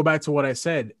want to go back to what I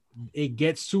said. It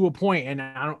gets to a point, and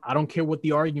I don't care what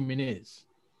the argument is.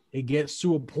 It gets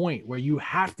to a point where you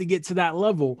have to get to that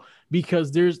level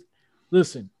because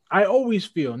listen, I always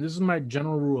feel, and this is my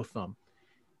general rule of thumb,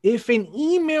 if an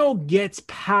email gets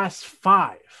past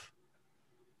 5,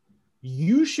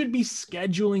 you should be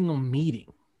scheduling a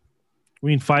meeting. We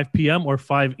mean 5 p.m. or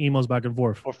 5 emails back and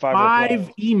forth? Or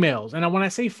 5 emails. And when I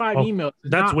say 5 emails,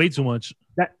 that's way too much.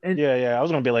 Yeah. I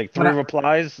was going to be like 3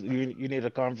 replies. You need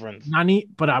a conference.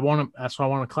 But that's what I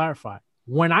want to clarify.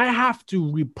 When I have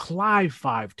to reply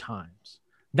 5 times,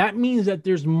 that means that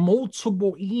there's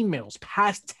multiple emails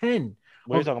past 10.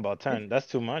 What are you talking about? 10? That's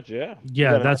too much. Yeah.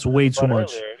 Yeah, that's way too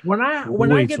much.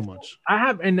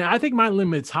 And I think my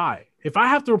limit's high. If I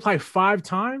have to reply 5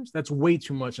 times, that's way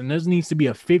too much. And there needs to be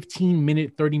a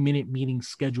 15-minute, 30-minute meeting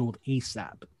scheduled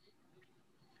ASAP.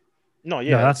 No,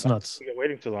 yeah, that's nuts. You're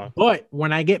waiting too long. But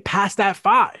when I get past that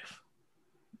 5,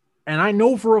 and I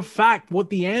know for a fact what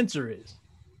the answer is,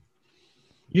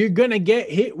 you're gonna get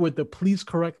hit with the please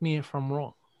correct me if I'm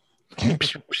wrong.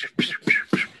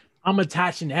 I'm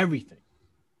attaching everything.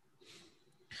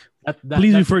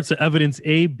 Please refer to evidence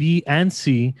A, B, and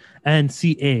C, and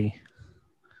CA.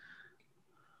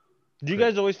 Do you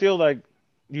guys always feel like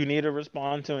you need to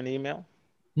respond to an email?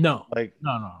 No, Like,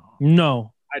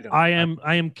 No. I don't.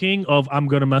 I am king of I'm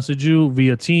gonna message you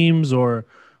via Teams or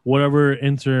whatever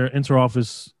inter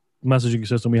office messaging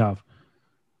system we have.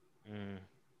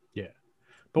 Yeah,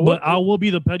 but I will be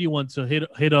the petty one to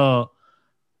hit a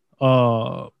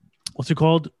what's it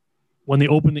called when they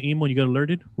open the email and you get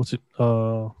alerted? What's it?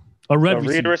 A red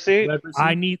receipt.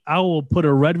 I will put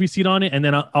a red receipt on it and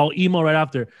then I'll email right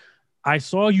after. I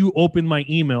saw you open my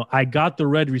email. I got the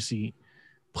red receipt.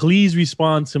 Please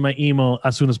respond to my email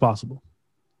as soon as possible.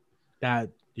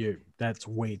 That's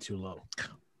way too low.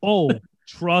 Oh,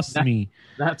 trust me.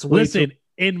 That's way Listen,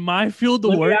 in my field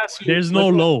of work, there's no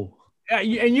low. And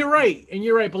you're right.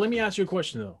 But let me ask you a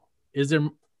question though. Is it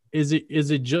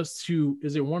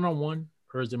one-on-one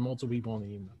or is it multiple people on the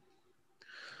email?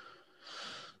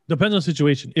 Depends on the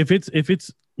situation. If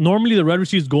it's normally the red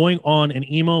receipt is going on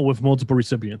an email with multiple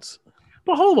recipients.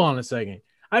 But hold on a second.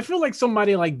 I feel like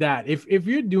somebody like that, if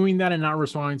you're doing that and not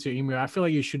responding to email, I feel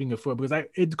like you're shooting a foot because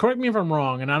correct me if I'm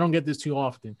wrong, and I don't get this too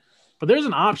often, but there's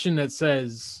an option that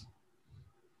says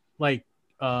like,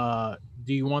 do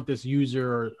you want this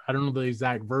user, or I don't know the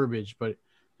exact verbiage, but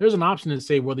there's an option to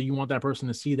say whether you want that person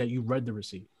to see that you read the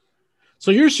receipt.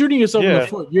 So you're shooting yourself in the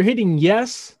foot. You're hitting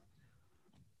yes,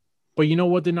 but you know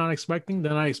what they're not expecting?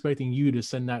 They're not expecting you to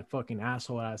send that fucking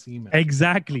asshole ass email.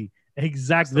 Exactly.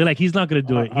 They're like, he's not gonna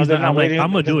do it. I'm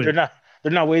gonna do it.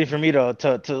 They're not waiting for me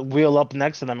to wheel up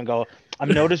next to them and go, I've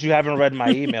noticed you haven't read my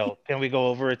email. Can we go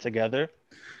over it together?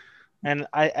 And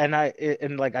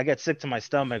I get sick to my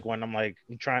stomach when I'm like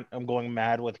I'm going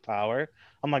mad with power.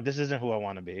 I'm like, this isn't who I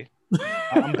want to be.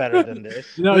 I'm better than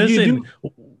this. No, listen,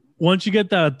 once you get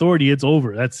that authority, it's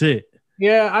over. That's it.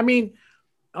 Yeah, I mean,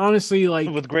 honestly, like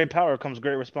with great power comes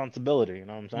great responsibility. You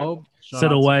know what I'm saying? Oh,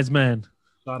 said a wise man.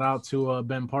 Shout out to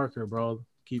Ben Parker, bro.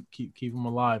 Keep him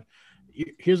alive.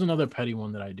 Here's another petty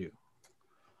one that I do.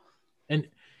 And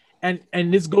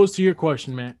this goes to your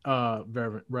question, man,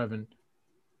 Revan.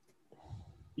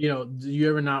 You know, do you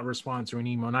ever not respond to an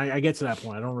email? And I get to that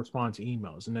point. I don't respond to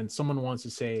emails. And then someone wants to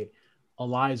say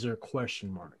Eliza ?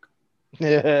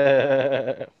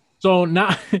 Yeah. So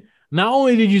not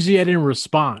only did you see I didn't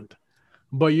respond,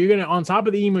 but you're gonna, on top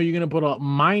of the email, you're gonna put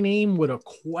my name with a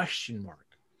question mark.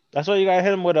 That's why you gotta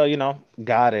hit him with a,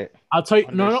 got it. I'll tell you,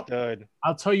 no.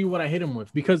 I'll tell you what I hit him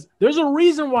with, because there's a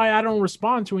reason why I don't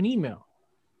respond to an email.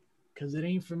 Because it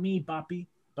ain't for me, Papi.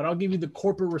 But I'll give you the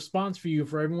corporate response for you,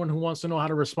 for everyone who wants to know how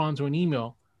to respond to an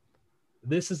email.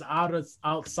 This is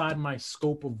outside my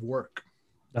scope of work.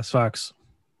 That's facts.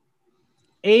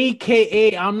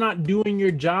 AKA, I'm not doing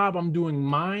your job. I'm doing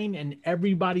mine and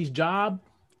everybody's job.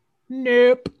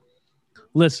 Nope.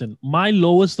 Listen, my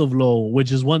lowest of low,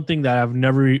 which is one thing that I've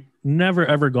never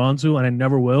ever gone to, and I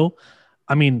never will.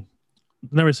 I mean,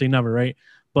 never say never, right?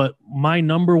 But my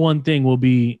number one thing will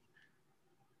be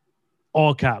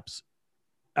all caps.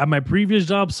 At my previous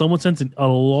job, someone sent a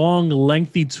long,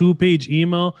 lengthy 2-page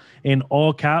email in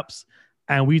all caps,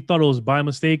 and we thought it was by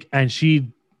mistake. And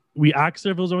we asked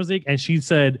her if it was a mistake, and she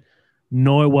said,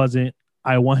 "No, it wasn't.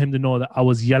 I want him to know that I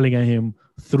was yelling at him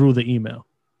through the email."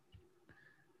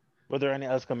 Were there any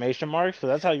exclamation marks? So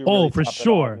that's how you. Oh, for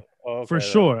sure. Okay, for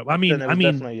sure. I mean,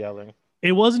 definitely yelling.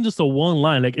 It wasn't just a one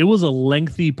line. Like, it was a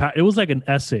lengthy. It was like an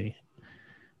essay.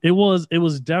 It was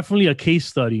definitely a case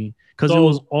study because it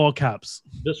was all caps.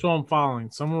 This is what I'm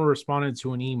following. Someone responded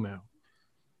to an email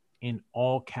in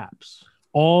all caps.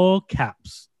 All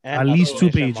caps. And at least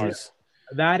 2 pages. Marks.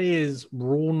 That is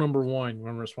rule number 1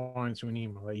 when responding to an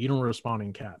email. Like, you don't respond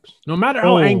in caps. No matter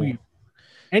how angry.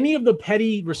 Any of the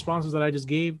petty responses that I just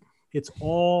gave, it's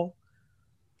all,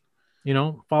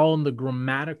 following the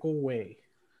grammatical way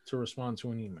to respond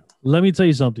to an email. Let me tell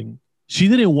you something. She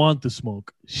didn't want the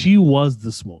smoke. She was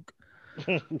the smoke.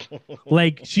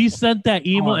 Like, she sent that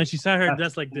email and she sat her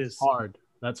desk like this.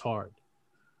 That's hard.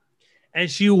 And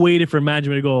she waited for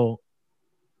management to go.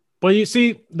 But you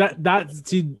see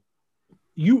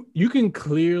you can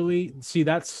clearly see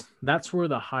that's where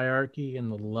the hierarchy and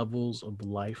the levels of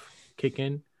life kick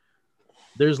in.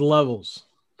 There's levels.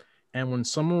 And when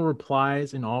someone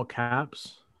replies in all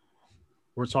caps,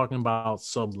 we're talking about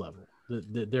sub-level.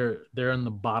 They're in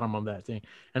the bottom of that thing.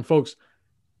 And folks,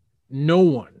 no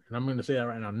one, and I'm going to say that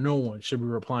right now, no one should be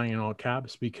replying in all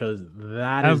caps, because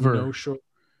that is no short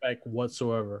respect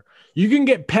whatsoever. You can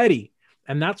get petty.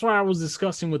 And that's why I was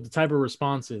discussing with the type of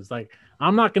responses. Like,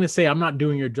 I'm not gonna say I'm not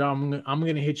doing your job. I'm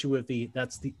gonna hit you with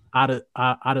that's the out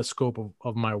of scope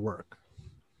of my work.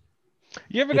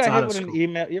 You ever It's got out hit of with an scope.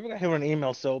 email? You ever got hit with an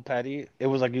email so petty? It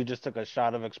was like you just took a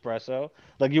shot of espresso.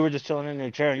 Like you were just chilling in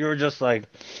your chair and you were just like,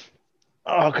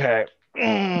 okay.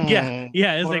 Yeah,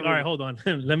 yeah. It's like, all right, Whatever. hold on.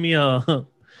 Let me And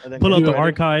then pull get out the You, ready.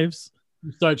 archives.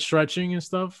 you start stretching and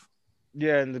stuff.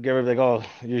 Yeah, and the get ready like, oh,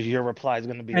 your reply is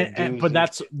gonna be a But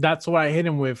doozy. that's why I hit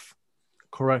him with.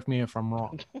 Correct me if I'm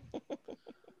wrong.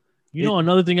 You know,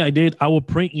 another thing I did, I would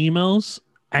print emails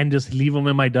and just leave them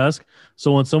in my desk.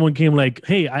 So when someone came like,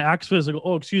 hey, I asked for this, I go,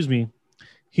 oh, excuse me,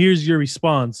 here's your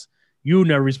response. You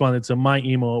never responded to my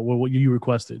email with what you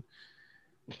requested.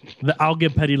 I'll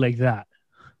get petty like that.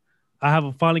 I have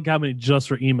a filing cabinet just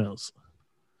for emails.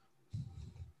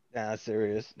 Yeah, that's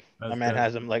serious. My That's man that.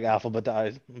 has them like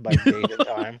alphabetized by date and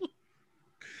time.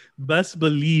 Best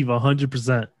believe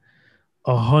 100%.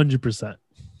 100%.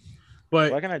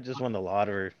 But Why can't I just win the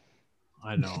lottery?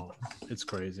 I know it's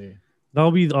crazy.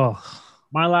 That'll be, oh,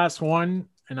 My last one,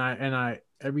 and I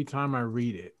every time I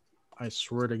read it, I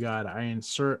swear to God, I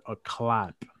insert a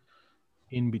clap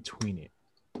in between it.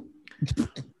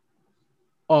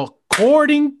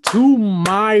 According to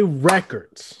my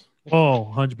records,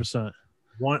 oh, 100%.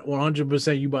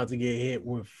 100% you about to get hit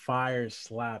with fire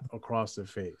slap across the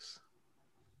face.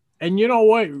 And you know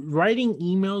what? Writing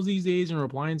emails these days and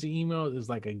replying to emails is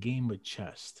like a game of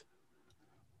chess.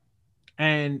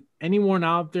 And anyone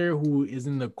out there who is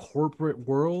in the corporate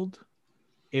world,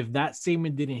 if that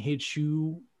statement didn't hit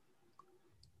you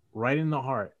right in the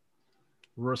heart,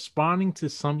 responding to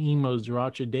some emails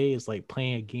throughout your day is like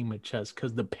playing a game of chess.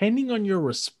 Because depending on your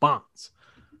response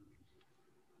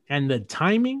and the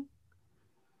timing,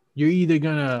 you're either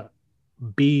gonna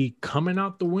be coming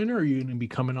out the winner or you're gonna be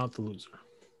coming out the loser.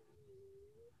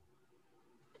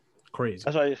 Crazy.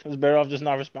 That's why it's better off just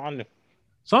not responding.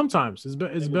 Sometimes it's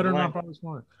Leave it better not blank. probably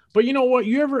smart. But you know what?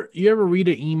 You ever read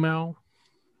an email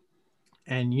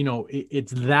and you know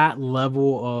it's that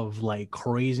level of like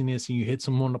craziness, and you hit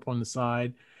someone up on the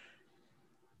side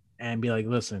and be like,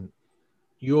 "Listen,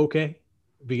 you okay?"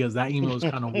 Because that email is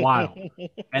kind of wild,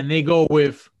 and they go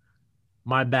with,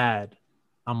 "My bad,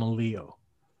 I'm a Leo."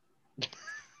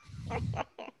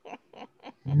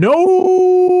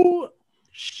 No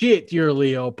shit, you're a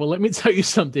Leo. But let me tell you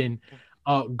something,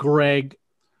 Greg.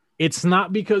 It's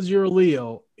not because you're a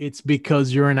Leo. It's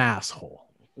because you're an asshole.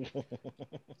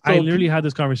 I So, literally had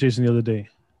this conversation the other day.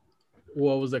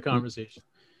 what was the conversation?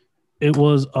 It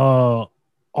was I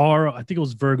think it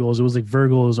was Virgos. It was like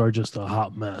Virgos are just a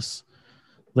hot mess.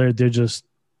 They're just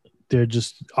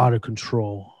out of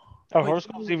control. Are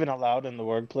horoscopes even allowed in the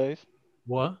workplace?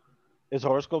 What? Is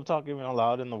horoscope talk even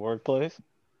allowed in the workplace?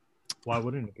 Why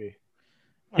wouldn't it be?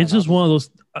 I It's don't just know. one of those.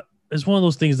 It's one of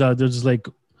those things that they're just like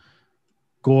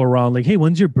go around like, hey,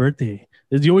 when's your birthday?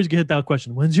 You always get that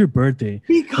question. When's your birthday?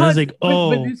 Because like, but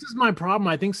oh. this is my problem.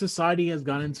 I think society has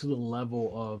gotten to the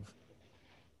level of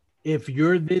if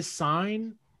you're this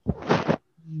sign,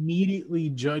 immediately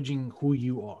judging who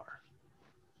you are.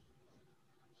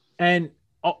 And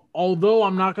although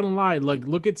I'm not gonna lie, like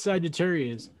look at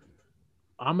Sagittarius.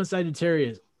 I'm a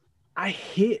Sagittarius. I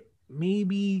hit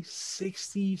maybe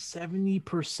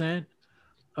 60-70%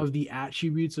 of the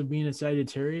attributes of being a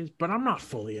Sagittarius, but I'm not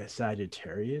fully a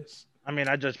Sagittarius. I mean,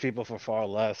 I judge people for far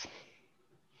less.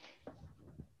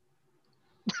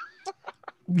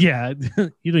 Yeah,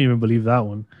 you don't even believe that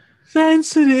one.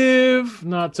 Sensitive,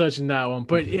 not touching that one.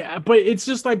 But yeah, but it's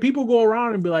just like people go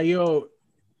around and be like, yo,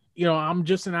 you know, I'm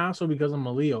just an asshole because I'm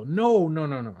a Leo.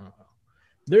 No.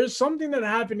 There's something that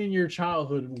happened in your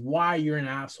childhood why you're an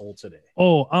asshole today.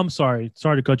 Oh, I'm sorry.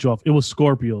 Sorry to cut you off. It was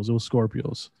Scorpios. It was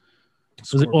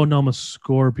like, oh no, I'm a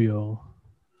Scorpio.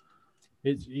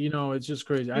 It's it's just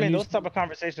crazy. I mean, those type of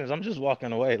conversations, I'm just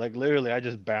walking away. Like literally, I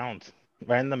just bounce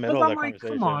right in the middle of that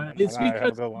conversation. Come on, I'm it's like, all right, have a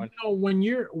because good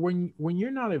one. when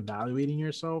you're not evaluating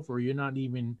yourself or you're not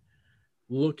even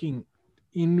looking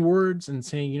inwards and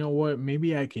saying, you know what,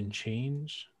 maybe I can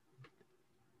change,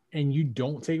 and you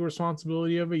don't take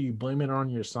responsibility of it, you blame it on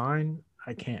your sign.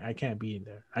 I can't be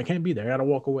there. I can't be there. I gotta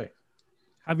walk away.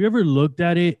 Have you ever looked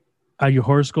at it at your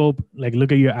horoscope, like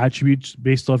look at your attributes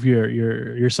based off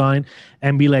your sign,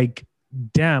 and be like,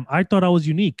 damn, I thought I was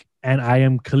unique, and I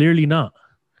am clearly not.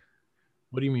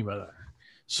 What do you mean by that?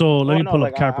 So let me No, pull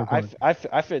like up Capricorn.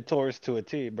 I fit Taurus to a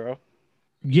T, bro.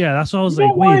 Yeah, that's why I was You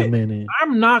know like, wait a what? minute.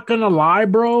 I'm not gonna lie,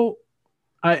 bro.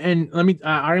 And let me.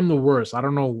 I am the worst. I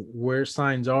don't know where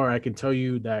signs are. I can tell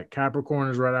you that Capricorn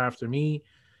is right after me.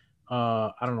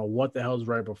 I don't know what the hell's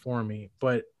right before me,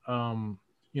 but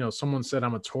someone said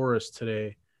I'm a Taurus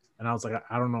today, And I was like,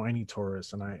 I don't know any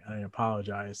Taurus, and I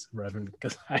apologize, Reverend,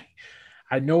 because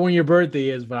I know when your birthday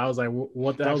is, but I was like,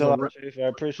 what the Thanks hell's a a lot, Chief. I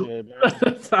appreciate it,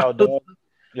 man. I Oh, dog.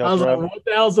 Yo, was like, forever. what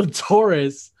the hell's a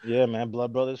Taurus? Yeah, man.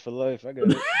 Blood brothers for life. I get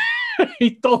it. He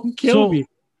don't kill So- me.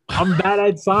 I'm bad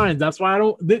at signs. That's why I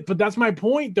don't. But that's my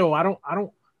point, though. I don't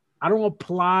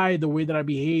apply the way that I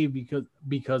behave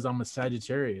because I'm a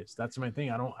Sagittarius. That's my thing.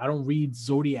 I don't read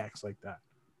zodiacs like that.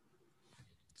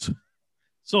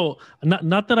 So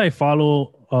not that I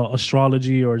follow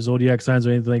astrology or zodiac signs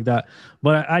or anything like that,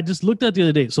 but I just looked at the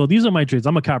other day. So these are my traits.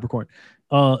 I'm a Capricorn.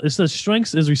 It says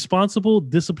strengths is responsible,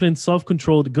 disciplined,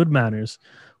 self-controlled, good manners.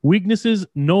 Weaknesses,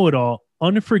 know-it-all,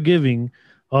 unforgiving,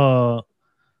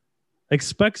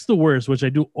 expects the worst, which I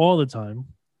do all the time.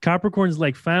 Capricorns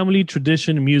like family,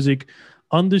 tradition, music,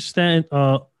 understated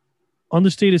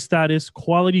status,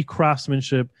 quality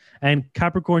craftsmanship, and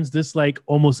Capricorns dislike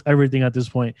almost everything at this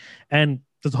point. And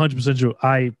that's 100% true.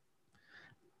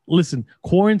 Listen,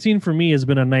 quarantine for me has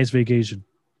been a nice vacation.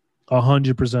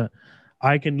 100%.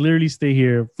 I can literally stay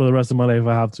here for the rest of my life if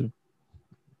I have to.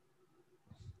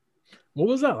 What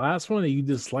was that last one that you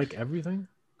dislike everything?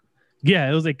 Yeah,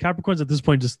 it was like Capricorns at this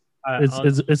point just it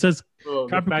says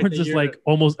Capricorns just like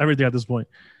almost everything at this point.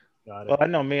 Got it. Well, I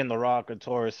know me and The Rock are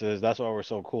Tauruses. That's why we're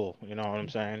so cool. You know what I'm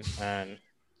saying? And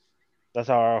that's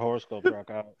how our horoscope rock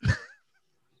out.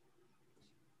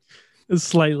 It's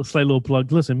slight little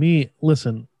plug. Listen. I mean,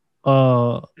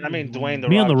 Dwayne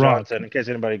Me and The Rock. Johnson, in case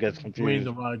anybody gets Dwayne confused.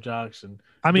 the Rock Jackson.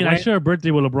 I mean, I Dwayne- share a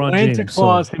birthday with LeBron Santa James.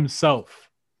 Claus So. himself.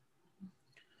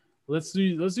 Let's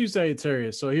do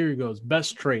Sagittarius. So here he goes.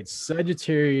 Best traits.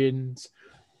 Sagittarians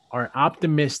are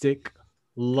optimistic,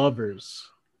 lovers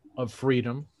of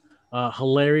freedom,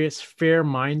 hilarious,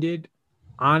 fair-minded,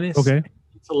 honest, Okay.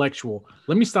 intellectual.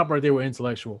 Let me stop right there with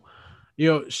intellectual.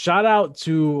 Shout out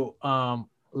to La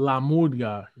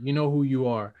Murga. You know who you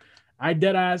are. I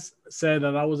deadass said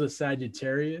that I was a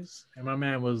Sagittarius, and my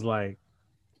man was like,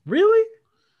 "Really?"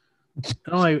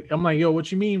 And I'm like, "Yo, what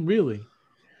you mean, really?"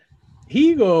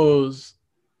 He goes,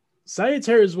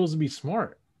 "Sagittarius is supposed to be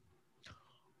smart."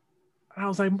 And I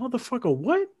was like, "Motherfucker,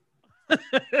 what?"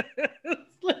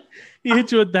 He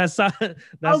hit you with that I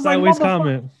was like, sideways "Motherfucker."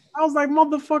 comment. I was like,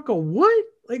 "Motherfucker, what?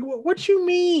 Like, what you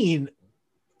mean?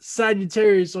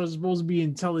 Sagittarius are supposed to be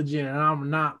intelligent, and I'm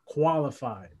not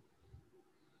qualified."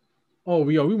 Oh,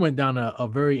 we went down a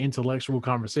very intellectual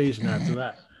conversation after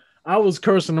that. I was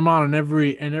cursing them out in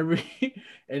every Language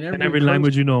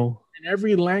you know. in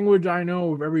every language I know,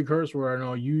 with every curse word I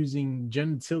know, using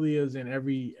genitalias and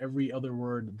every other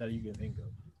word that you can think of.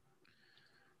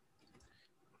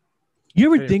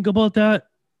 You ever Hey. think about that?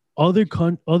 Other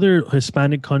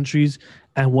Hispanic countries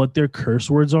and what their curse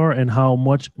words are and how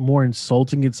much more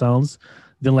insulting it sounds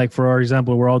than, like, for our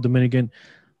example, we're all Dominican.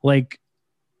 Like,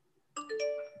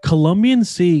 Colombians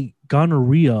say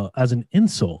gonorrhea as an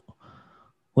insult.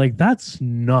 Like, that's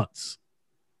nuts.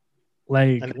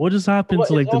 Like, And- what just happened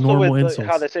to, like, It's the also normal with, insults?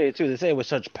 how they say it too. They say it with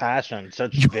such passion,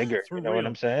 such vigor. For You know what real.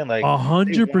 I'm saying? Like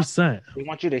 100%. they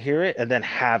want you to hear it and then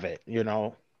have it. You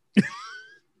know.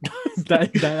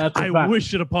 That's a I fact.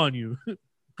 wish it upon you.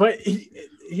 But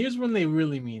here's when they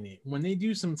really mean it. When they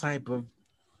do some type of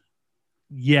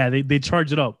Yeah, they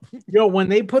charge it up. when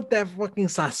they put that fucking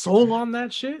sazon on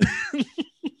that shit,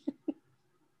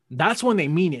 that's when they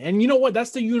mean it. And you know what?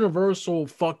 That's the universal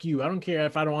fuck you. I don't care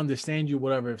if I don't understand you,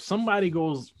 whatever. If somebody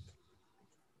goes,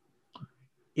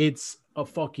 it's a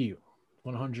fuck you,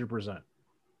 100%.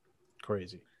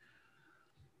 Crazy.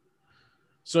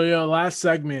 So last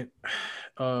segment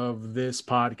of this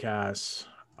podcast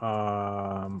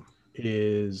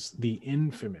is the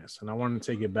infamous, and I want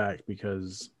to take it back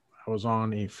because I was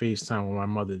on a FaceTime with my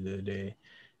mother the other day,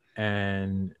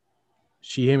 and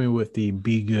she hit me with the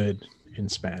 "be good" in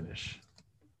Spanish.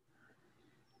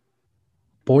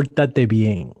 Pórtate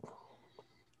bien.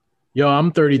 Yo,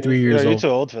 I'm 33 years You're old. too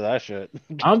old for that shit.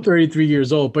 I'm 33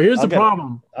 years old, but here's I'll the get it.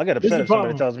 problem, I'll get Here's upset the if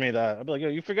somebody problem. tells me that. I'll be like, yo,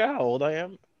 you forget how old I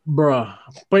am? bruh.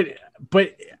 But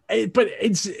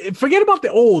it's forget about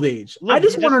the old age. Look, I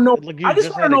just you want to just- know. look, you I just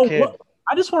just want to had a know kid. what.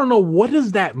 I just want to know, what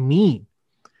does that mean?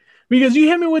 Because you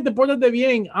hit me with the Pórtate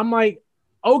bien. I'm like,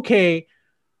 okay,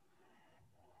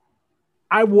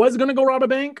 I was gonna go rob a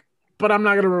bank, but I'm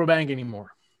not gonna rob a bank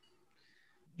anymore.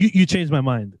 You changed my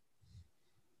mind.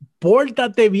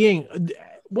 Pórtate bien.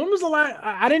 When was the last?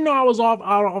 I didn't know I was out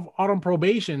on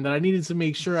probation, that I needed to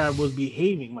make sure I was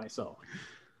behaving myself.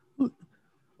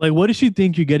 Like, what does she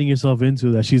think you're getting yourself into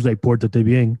that she's like, Pórtate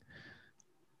bien?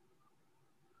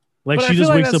 Like, But I she feel just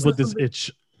like wakes that's up with this something-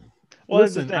 itch. Well,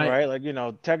 that's the Listen, thing, I- right?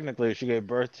 Like, technically she gave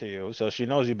birth to you, so she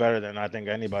knows you better than I think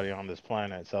anybody on this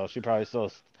planet. So she probably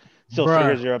still Still Bruh.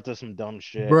 figures you're up to some dumb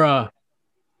shit. Bruh.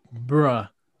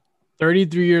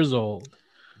 33 years old.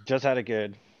 Just had a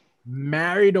kid.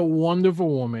 Married a wonderful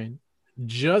woman.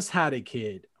 Just had a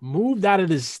kid. Moved out of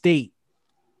the state.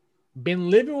 Been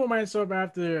living with myself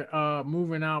after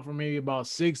moving out for maybe about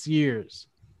 6 years.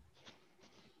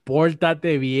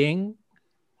 Pórtate bien.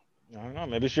 I don't know.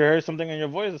 Maybe she heard something in your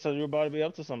voice that said you were about to be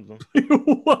up to something.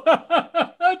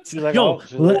 What? She's like, Yo, oh,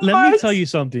 she's like, let me tell you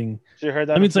something. she heard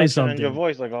that let me tell you inflection in your something.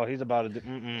 voice, like, oh, he's about to do.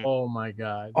 Oh my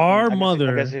God. Our I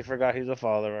mother. guess he forgot he's a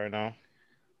father right now.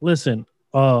 Listen,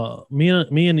 me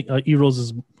and E-Rose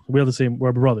is we're the same.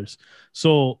 We're brothers.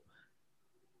 So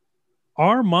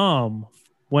our mom,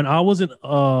 when I was in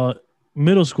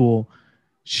middle school,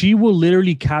 she will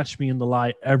literally catch me in the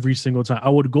lie every single time. I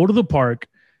would go to the park.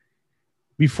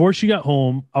 Before she got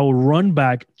home, I would run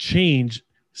back, change,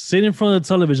 sit in front of the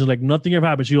television like nothing ever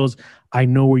happened. She goes, I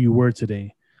know where you were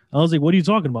today. I was like, what are you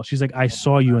talking about? She's like, I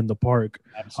saw you in the park.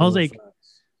 I was like,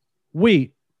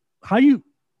 wait, how you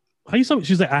saw me?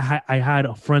 She's like, I had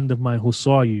a friend of mine who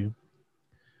saw you.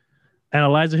 And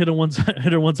Eliza hit her one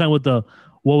time with the,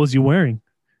 what was you wearing?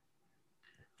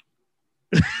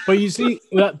 But you see,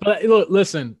 but look,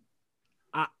 listen,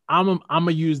 I'm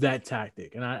gonna use that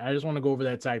tactic, and I just want to go over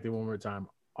that tactic one more time.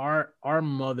 Our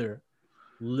mother,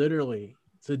 literally,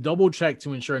 to double check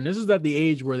to ensure, and this is at the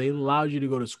age where they allowed you to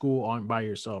go to school on by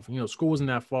yourself. You know, school wasn't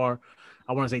that far.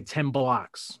 I want to say 10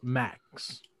 blocks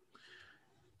max.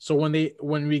 So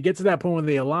when we get to that point where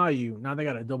they allow you, now they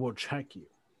gotta double check you,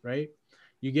 right?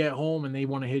 You get home and they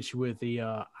want to hit you with the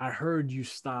I heard you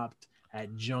stopped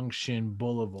at Junction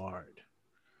Boulevard.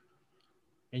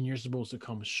 And you're supposed to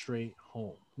come straight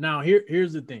home. Now,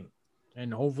 here's the thing,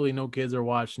 and hopefully no kids are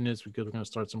watching this because we're gonna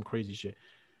start some crazy shit.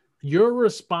 Your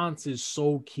response is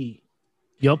so key.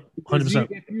 Yep,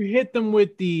 100%. If you hit them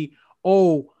with the,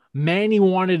 oh, Manny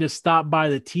wanted to stop by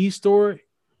the tea store,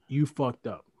 you fucked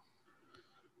up.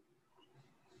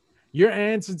 Your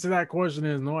answer to that question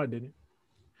is no, I didn't.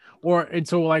 Or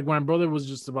until like my brother was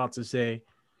just about to say,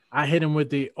 I hit him with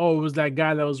the, oh, it was that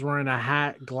guy that was wearing a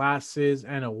hat, glasses,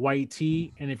 and a white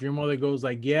tee. And if your mother goes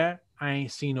like, yeah, I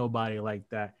ain't seen nobody like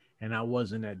that. And I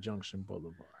wasn't at Junction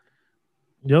Boulevard.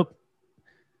 Yep.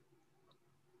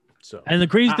 So, and the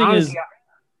crazy thing honestly,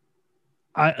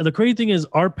 is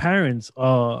our parents,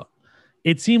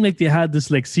 it seemed like they had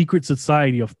this like secret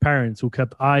society of parents who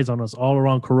kept eyes on us all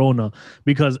around Corona,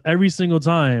 because every single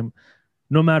time,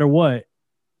 no matter what,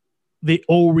 they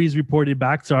always reported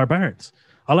back to our parents.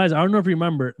 Eliza, I don't know if you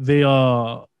remember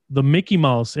the Mickey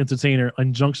Mouse entertainer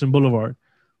on Junction Boulevard.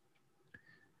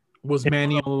 Was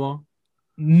Manny all along?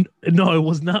 No, it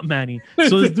was not Manny.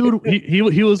 So this dude,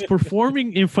 he was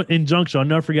performing in Junction, I'll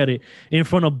never forget it, in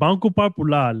front of Banco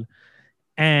Popular.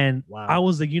 And wow. I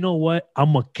was like, you know what?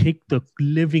 I'm going to kick the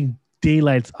living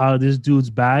daylights out of this dude's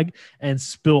bag and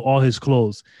spill all his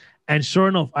clothes. And sure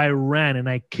enough, I ran and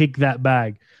I kicked that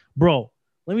bag. Bro,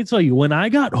 let me tell you, when I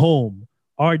got home,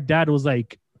 our dad was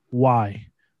like, why?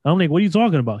 I'm like, what are you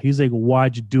talking about? He's like,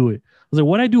 why'd you do it? I was like,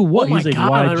 what'd I do? What? Oh He's like, God,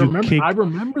 why'd you kick? I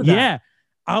remember that. Yeah.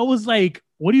 I was like,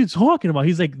 what are you talking about?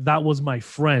 He's like, that was my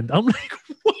friend. I'm like,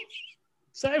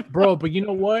 what? Bro, but you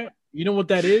know what? You know what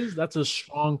that is? That's a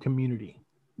strong community.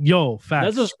 Yo,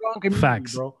 facts. That's a strong community,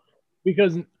 facts, bro.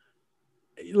 Because,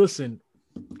 listen,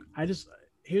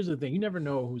 here's the thing. You never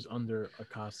know who's under a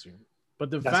costume.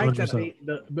 But the fact 100%.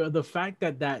 That the fact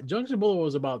that Junction Boulevard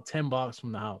was about 10 blocks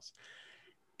from the house,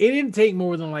 it didn't take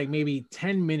more than like maybe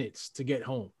 10 minutes to get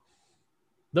home.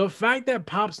 The fact that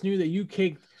Pops knew that you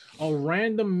kicked a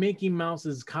random Mickey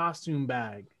Mouse's costume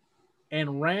bag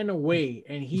and ran away,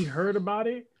 and he heard about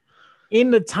it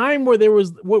in the time where there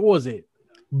was, what was it?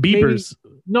 Beepers.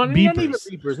 Maybe, no, beepers. Not even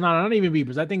beepers. No, not even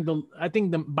beepers. I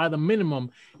think by the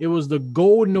minimum, it was the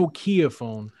gold Nokia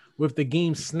phone with the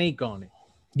game Snake on it.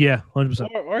 Yeah, 100%.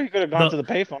 Or you could have gone to the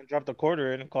payphone, dropped a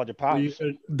quarter in, and called your pops.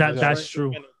 That's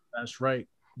true. That's right.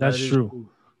 That's true.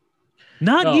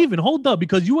 Not even. Hold up,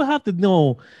 because you would have to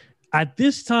know at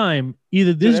this time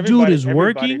either this dude is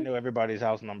working. Everybody knew everybody's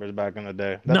house numbers back in the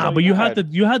day. But you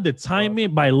had to time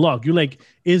it by luck. You're like,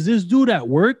 is this dude at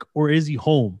work or is he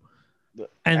home?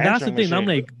 And that's the thing. Machine. I'm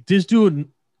like, this dude.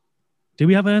 Did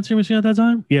we have an answering machine at that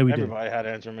time? Yeah, we did. Everybody had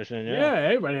an answering machine. Yeah,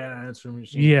 everybody had an answering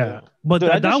machine. Yeah, but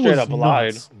dude, that was straight up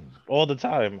lied nuts. all the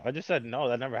time. I just said no,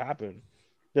 that never happened.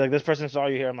 You're like, this person saw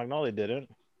you here. I'm like, no, they didn't.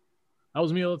 That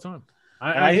was me all the time.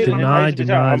 I deny.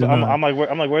 I'm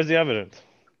like, where's the evidence?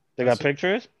 They got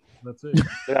pictures. That's it.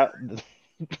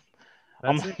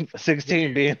 I'm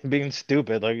 16 being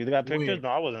stupid. Like, you got pictures? Wait. No,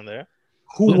 I wasn't there.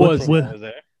 Who was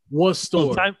there? What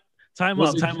store? Time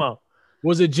out.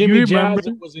 Was it Jimmy Jazz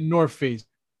or was it North Face?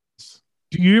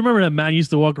 Do you remember that man used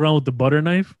to walk around with the butter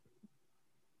knife?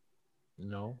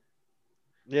 No.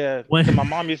 Yeah, When- so my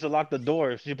mom used to lock the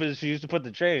door. She used to put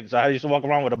the chain, so I used to walk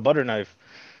around with a butter knife,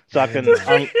 so I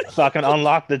can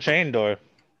unlock the chain door.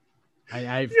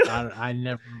 I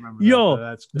never remember Yo,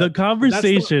 that. the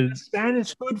conversation. That's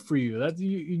Spanish hood for you. That's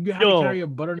you had to Yo. carry a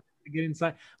butter knife to get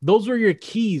inside. Those were your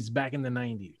keys back in the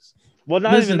 90s. Well,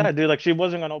 not Listen. even that, dude. Like she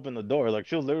wasn't gonna open the door. Like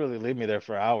she'll literally leave me there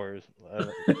for hours.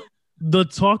 The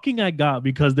talking I got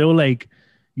because they were like,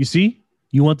 you see,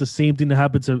 you want the same thing to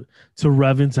happen to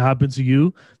Revan to happen to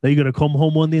you. That you're gonna come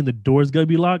home one day and the door's gonna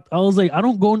be locked. I was like, I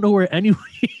don't go nowhere anyways.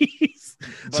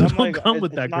 But So I'm don't like, come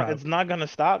with that crap. it's not gonna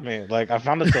stop me. Like I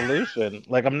found a solution.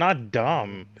 Like I'm not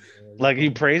dumb. Like you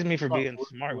praise me for being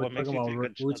smart. What makes you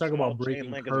think we're talking about chain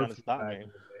breaking link is gonna curfew stop back me? in the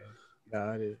day.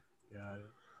 Got it.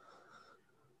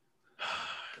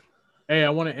 Hey, I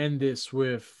want to end this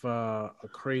with a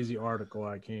crazy article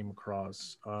I came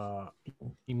across.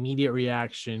 Immediate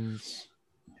reactions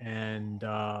and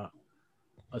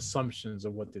assumptions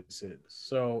of what this is.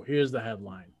 So here's the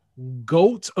headline: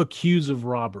 Goat accused of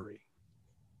robbery.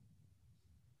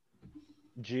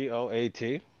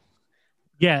 GOAT.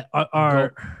 Yeah,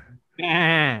 our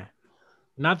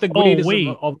Not the greatest wait.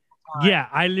 of all time. Yeah,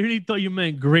 I literally thought you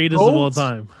meant greatest of all Goat?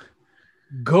 time.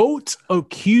 Goat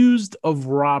accused of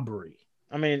robbery.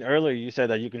 I mean, earlier you said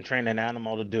that you can train an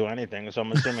animal to do anything, so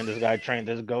I'm assuming this guy trained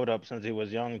this goat up since he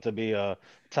was young to be a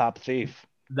top thief.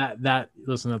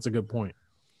 Listen, that's a good point.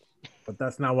 But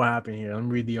that's not what happened here. Let me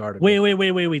read the article.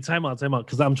 Wait. Time out.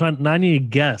 Because I need to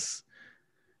guess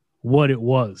what it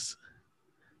was.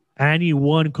 I need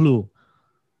one clue.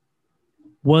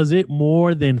 Was it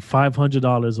more than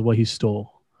 $500 of what he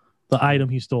stole? The item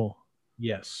he stole?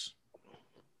 Yes.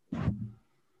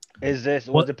 Was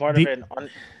What- it part the- of it?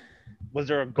 Was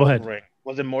there a Go ahead. goat ring?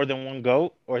 Was it more than one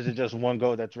goat, or is it just one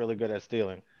goat that's really good at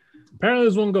stealing? Apparently,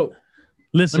 there's one goat.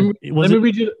 Listen, Let me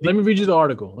read you the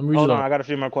article. Hold on, I got a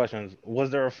few more questions. Was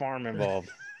there a farm involved?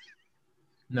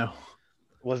 No.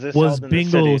 Was this was held in the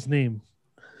Bingo's city? name?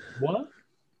 What?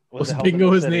 Was Was it held in Bingo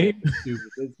the his city? name? Stupid.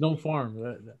 There's no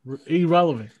farm.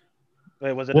 Irrelevant.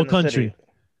 Wait, was it What in the country? city?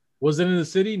 Was it in the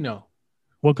city? No.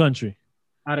 What country?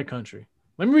 Out of country.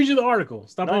 Let me read you the article.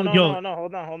 Stop No, on no, Yo. no,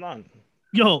 hold on.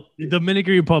 Yo,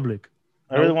 Dominican Republic.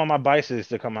 I really want my biases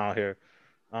to come out here.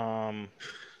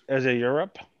 Is it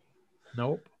Europe,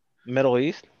 Nope. Middle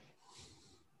East,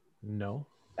 No.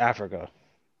 Africa?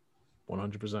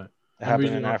 100%. It happened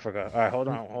in Africa. All right, hold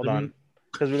on.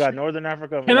 Because we got Northern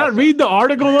Africa. and we Can I got read the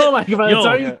article though? Like if I Yo,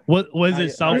 tell you, what was it? Here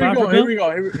South here we go. Africa? Here we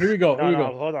go. Here we go.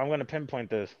 No, hold on. I'm gonna pinpoint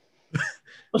this.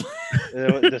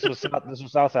 This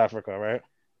was South Africa, right?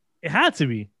 It had to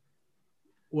be.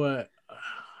 What?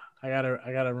 I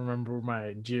gotta remember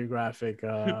my geographic.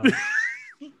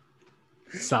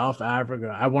 South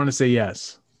Africa. I want to say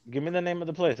yes. Give me the name of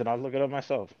the place, and I'll look it up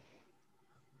myself.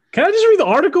 Can I just read the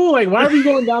article? Like, why are we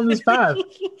going down this path?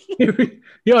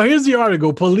 Yo, here's the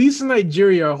article. Police in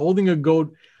Nigeria are holding a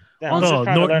goat. Damn, On I'm just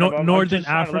trying to learn about- Northern I'm just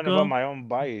trying to learn Africa? about my own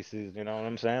biases. You know what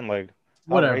I'm saying? Like,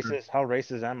 Whatever. how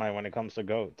racist am I when it comes to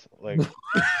goats? Like,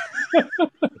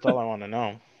 that's all I want to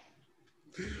know.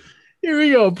 Here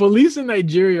we go. Police in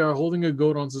Nigeria are holding a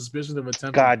goat on suspicion of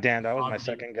attempted. God damn, that was my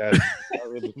second guess.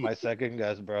 That was my second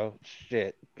guess, bro.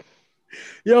 Shit.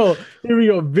 Yo, here we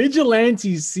go.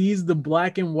 Vigilantes seized the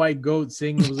black and white goat,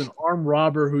 saying it was an armed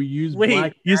robber who used Wait,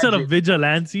 black you said a magic.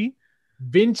 vigilante?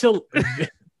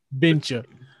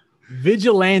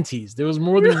 Vigilantes. There was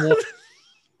more than one.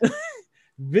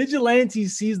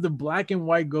 Vigilantes seized the black and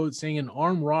white goat, saying an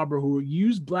armed robber who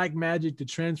used black magic to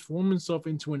transform himself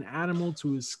into an animal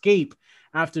to escape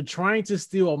after trying to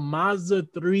steal a Mazda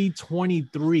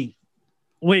 323.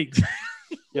 Wait,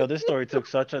 Yo, this story took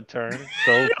such a turn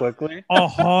so quickly. a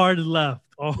hard left.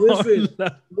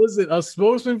 Listen, a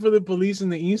spokesman for the police in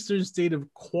the eastern state of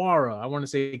Kwara, I want to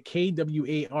say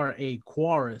Kwara,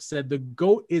 Kwara, said the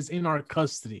goat is in our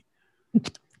custody.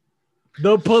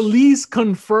 The police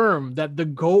confirmed that the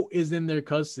goat is in their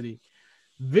custody.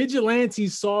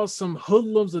 Vigilantes saw some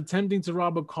hoodlums attempting to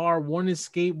rob a car. One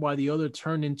escaped while the other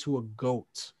turned into a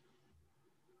goat.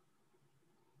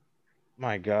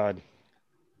 My God.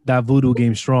 That voodoo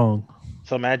game strong.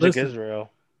 So magic Listen. is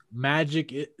real.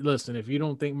 Listen, if you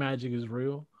don't think magic is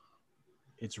real,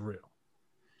 it's real.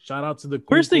 Shout out to the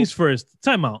First things first,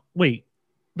 time out. Wait,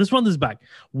 let's run this back.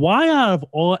 Why out of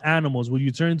all animals would you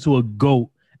turn into a goat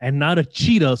and not a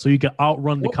cheetah so you can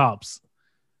outrun the What? cops?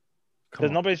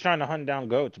 Because nobody's trying to hunt down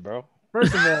goats, bro.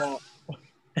 First of all,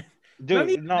 Not Dude,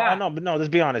 even no, that. I know, but no, let's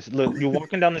be honest. Look, you're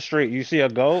walking down the street, you see a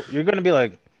goat, you're gonna be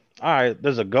like, all right,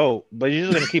 there's a goat, but you're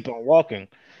just gonna keep on walking.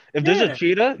 If there's Yeah. a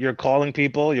cheetah, you're calling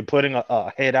people, you're putting a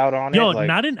head out on Yo, it. Like,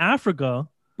 not in Africa.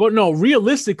 But no,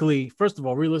 realistically, first of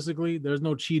all, there's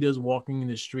no cheetahs walking in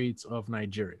the streets of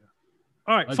Nigeria.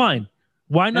 All right, Like- fine.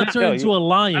 Why not And turn yo, into a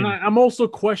lion? And I'm also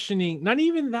questioning, not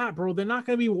even that, bro. They're not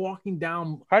gonna be walking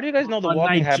down. how do you guys know the A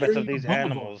walking habits Nigerian of these bonobo.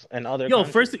 animals and other Yo,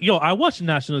 countries? I watched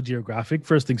National Geographic.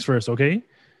 First things first, okay?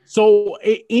 So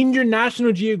in your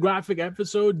National Geographic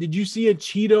episode, did you see a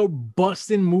cheetah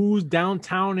busting moves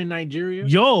downtown in Nigeria?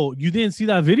 Yo, you didn't see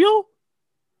that video?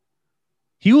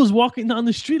 He was walking down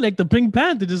the street like the Pink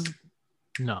Panther. Just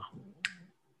No.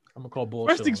 I'm gonna call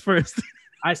bullshit. first things first.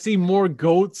 I see more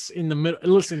goats in the middle.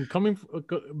 Listen, going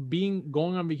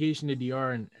on vacation to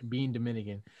DR and being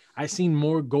Dominican, I seen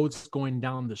more goats going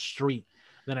down the street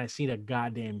than I seen a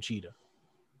goddamn cheetah.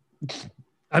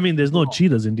 I mean, there's no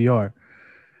cheetahs in DR.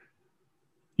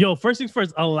 Yo, first things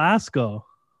first, Alaska.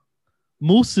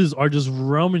 Mooses are just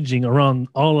rummaging around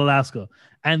all Alaska,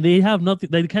 and they have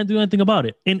nothing. They can't do anything about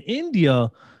it. In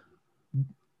India,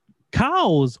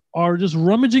 cows are just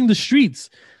rummaging the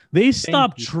streets. They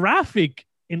stop you. traffic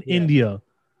in Yeah. India.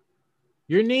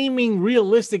 You're naming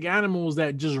realistic animals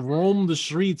that just roam the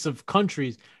streets of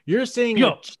countries. You're saying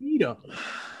Yo. a cheetah.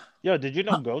 Yo, did you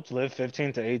know goats live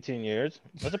 15 to 18 years?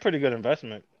 That's a pretty good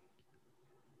investment.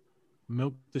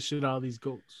 Milk the shit out of these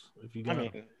goats. If you I got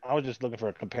mean, I was just looking for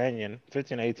a companion.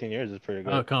 15 to 18 years is pretty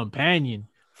good. a companion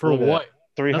for Look at what?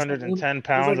 310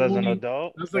 pounds like as an owning-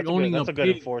 adult. That's like a owning good, that's a a good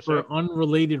pig enforcer. for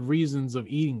unrelated reasons of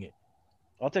eating it.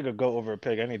 I'll take a goat over a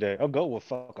pig any day. A goat will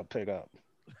fuck a pig up.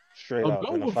 Straight A up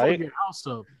goat in a will fuck fight. your house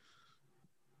up.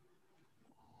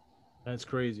 That's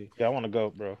crazy. Yeah, I want a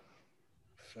goat, bro.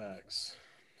 Facts.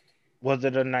 Was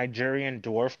it a Nigerian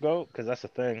dwarf goat? Because that's the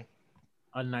thing.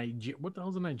 What the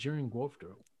hell's a Nigerian goat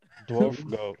goat? Dwarf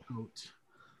goat.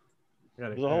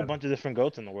 Gotta- There's a whole bunch of different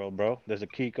goats in the world, bro. There's a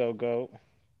Kiko goat,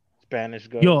 Spanish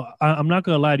goat. Yo, I'm not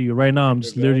gonna lie to you. Right now, I'm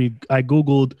just literally. I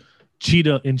googled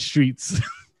cheetah in streets,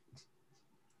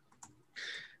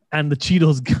 and the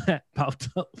Cheetos cat popped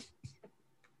up.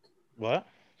 What?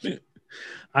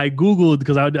 I googled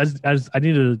because I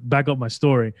needed to back up my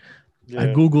story. I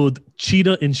Yeah. googled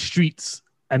cheetah in streets,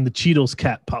 and the Cheetos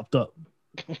cat popped up.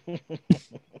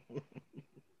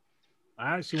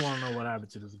 I actually want to know what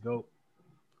happened to this goat.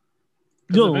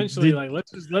 Yo, Eventually, did- like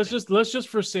let's just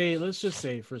for sake of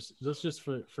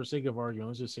argument,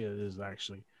 let's just say that this is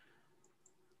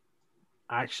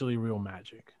actually real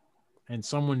magic, and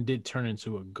someone did turn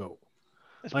into a goat.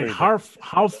 That's Like pretty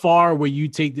how far will you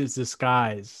take this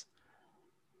disguise?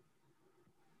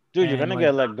 Dude, you're And, gonna like-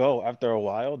 get let go after a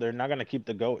while. They're not gonna keep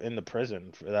the goat in the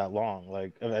prison for that long.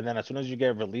 Like, and then as soon as you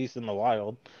get released in the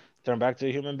wild, turn back to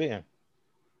a human being.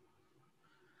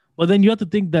 But then you have to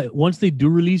think that once they do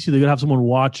release you, they're gonna have someone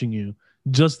watching you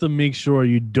just to make sure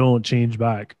you don't change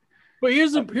back. But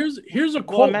here's a Well,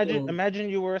 quote. imagine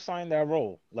you were assigned that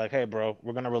role. Like, hey, bro,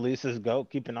 we're gonna release this goat.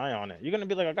 Keep an eye on it. You're gonna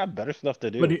be like, I got better stuff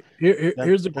to do. But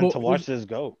here's the than quote. to watch this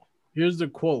goat. Here's the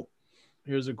quote.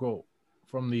 Here's a quote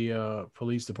from the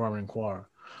police department in Quara.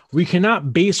 We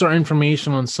cannot base our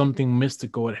information on something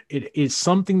mystical. It is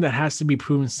something that has to be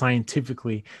proven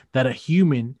scientifically that a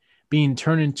human being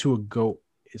turned into a goat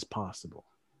is possible.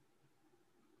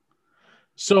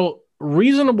 So,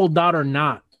 reasonable doubt or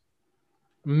not,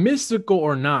 mystical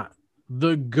or not,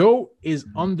 the goat is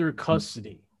under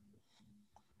custody.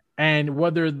 And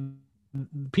whether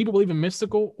people believe in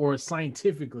mystical or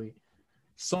scientifically,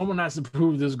 someone has to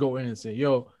prove this goat innocent.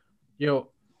 Yo,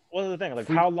 What's the thing? Like,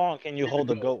 Free- how long can you free hold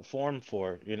to a go. goat form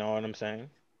for? You know what I'm saying?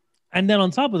 And then on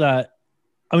top of that,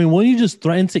 I mean, when you just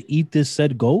threaten to eat this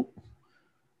said goat,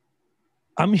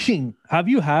 I mean, have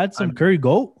you had some curry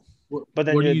goat? But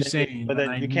then what are you you then saying? But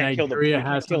then you can't kill Nigeria you can't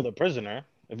has kill some- the prisoner.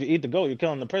 If you eat the goat, you're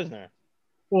killing the prisoner.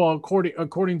 Well,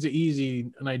 according to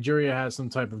Easy, Nigeria has some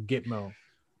type of gitmo,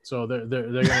 so they're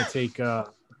gonna take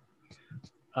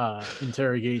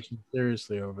interrogation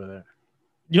seriously over there.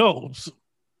 Yo,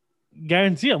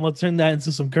 guarantee I'm gonna turn that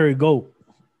into some curry goat.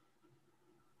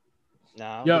 Nah.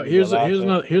 I don't Yo, think you're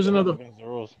allowed to. here's That's another against the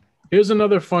rules. Here's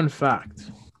another fun fact.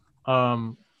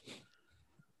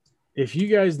 If you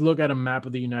guys look at a map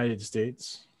of the United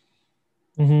States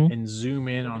Mm-hmm. and zoom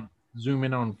in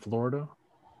on Florida,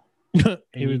 Here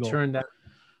and we you go.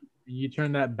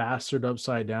 turn that bastard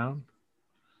upside down,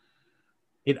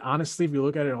 it honestly, if you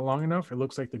look at it long enough, it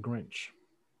looks like the Grinch.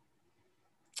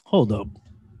 Hold up.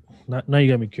 Now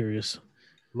you got me curious.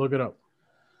 Look it up.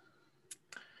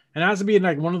 And it has to be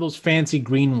like one of those fancy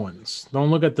green ones. Don't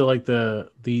look at the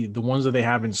ones that they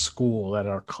have in school that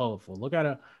are colorful. Look at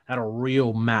a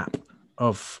real map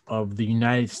of the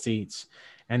United States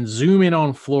and zoom in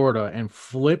on Florida and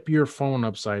flip your phone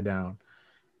upside down.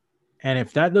 And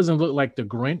if that doesn't look like the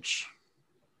Grinch,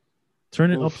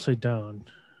 Turn it Oof. upside down.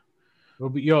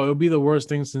 it'll be the worst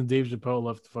thing since Dave Chappelle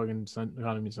left fucking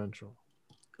Comedy Central.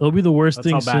 It'll be the worst That's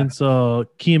thing how bad. since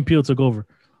Key and Peele took over.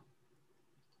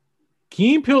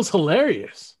 Key and Peele's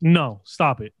hilarious. No,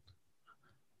 stop it.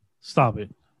 Stop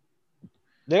it.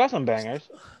 They got some bangers.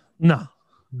 No.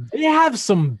 They have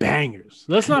some bangers.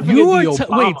 Let's not forget You are the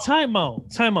Obama. wait,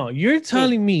 time out. You're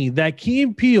telling me that Key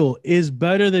and Peele is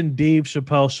better than Dave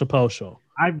Chappelle show.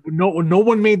 No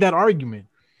one made that argument.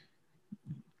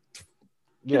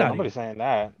 Yeah, outta nobody's saying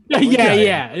that.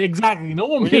 Yeah, exactly. No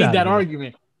one Get made outta that here.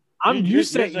 argument. You're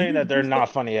saying that they're not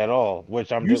funny at all,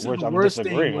 which I'm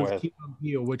disagreeing with. Key and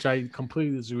Peele, which I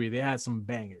completely disagree. They had some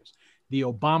bangers. The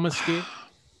Obama skit,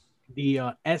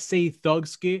 the SA Thug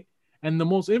skit, and the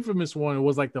most infamous one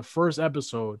was like the first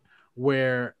episode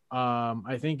where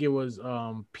I think it was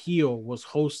Peele was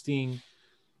hosting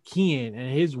Kean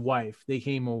and his wife. They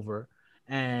came over,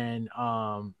 and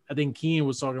I think Kean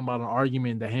was talking about an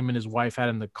argument that him and his wife had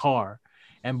in the car,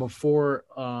 and before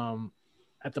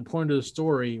at the point of the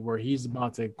story where he's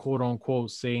about to quote unquote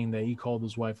saying that he called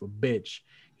his wife a bitch,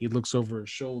 he looks over his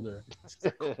shoulder. I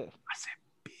said,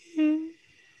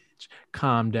 bitch,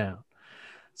 calm down.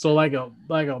 So like a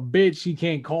bitch, he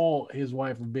can't call his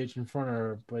wife a bitch in front of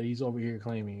her, but he's over here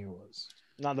claiming he was.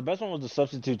 Now the best one was the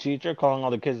substitute teacher calling all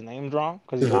the kids' names wrong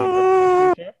because he's not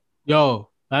a teacher. Yo,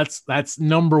 that's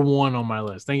number one on my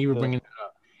list. Thank you for bringing it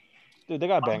up. Dude, they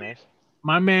got bangers.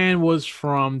 My man was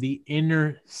from the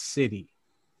inner city.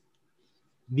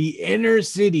 The inner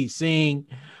city saying,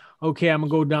 okay, I'm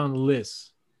gonna go down the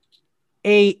list.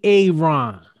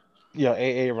 Ron. Yeah,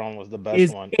 AA Ron was the best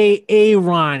Is one.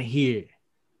 Ron here?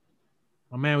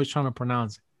 My man was trying to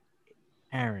pronounce it.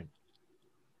 Aaron.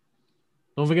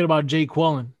 Don't forget about Jay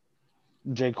Quellen.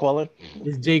 Jay Quellen.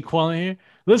 Is Jay Quellen here?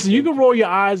 Listen, you can roll your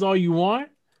eyes all you want,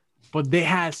 but they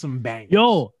had some bangers.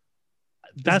 Yo,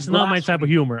 that's not my type of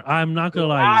humor. I'm not gonna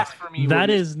lie. That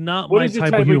is not my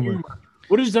type of humor.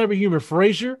 What is your type of humor?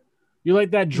 Frasier? You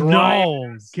like that dry?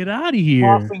 No, get out of here.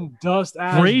 Coughing dust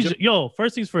ass. Frasier. Yo,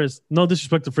 first things first. No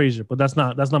disrespect to Frasier, but that's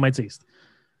not my taste.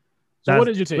 So what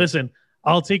did you take? Listen,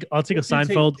 I'll take a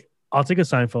Seinfeld. I'll take a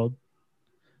Seinfeld.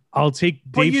 I'll take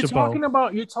Dave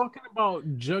Chappelle. You're talking about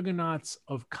juggernauts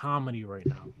of comedy right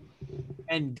now.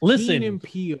 And listen, Keen and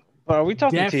Peele. But are we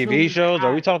talking Definitely TV shows?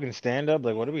 Are we had- talking stand up?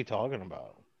 Like, what are we talking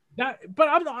about? But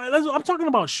I'm talking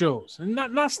about shows and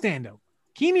not stand up.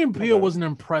 Keenan and Peele Okay. was an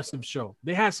impressive show.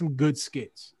 They had some good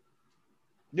skits.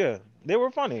 Yeah, they were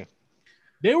funny.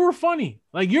 They were funny.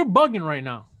 Like you're bugging right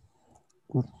now.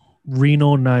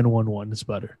 Reno 911 is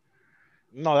better.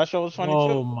 No, that show was funny Oh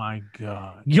too. my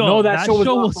god. Yo, no, that show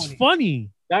not was funny.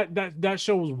 That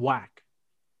show was whack.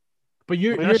 But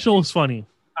That show was funny.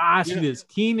 I ask you this: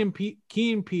 Keen and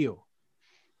Peele,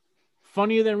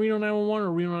 funnier than Reno 911,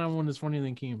 or Reno 911 is funnier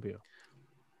than Keen and Peele?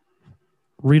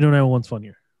 Reno 911's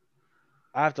funnier.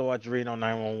 I have to watch Reno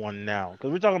 911 now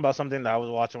because we're talking about something that I was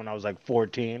watching when I was like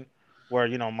 14, where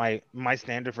my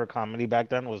standard for comedy back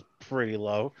then was pretty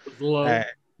low. Low, And,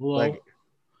 low. like,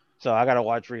 so I gotta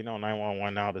watch Reno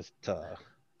 911 now to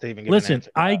even get Listen, an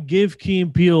answer. I give Key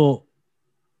and Peele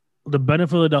the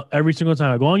benefit of the doubt every single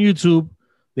time. I go on YouTube,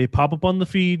 they pop up on the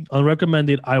feed,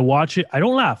 unrecommended. I watch it. I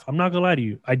don't laugh. I'm not gonna lie to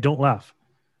you. I don't laugh.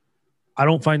 I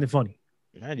don't find it funny.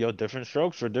 Man, yo, different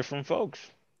strokes for different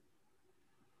folks.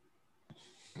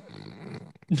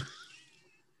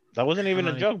 That wasn't even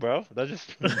a joke, bro. That's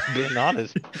just being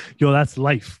honest. Yo, that's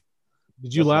life.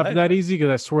 Did you That's laugh right. that easy? Because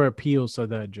I swear Peele said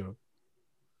that joke.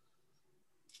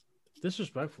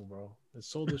 Disrespectful, bro. It's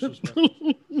so disrespectful.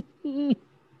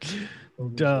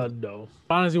 No.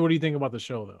 Honestly, what do you think about the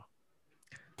show, though?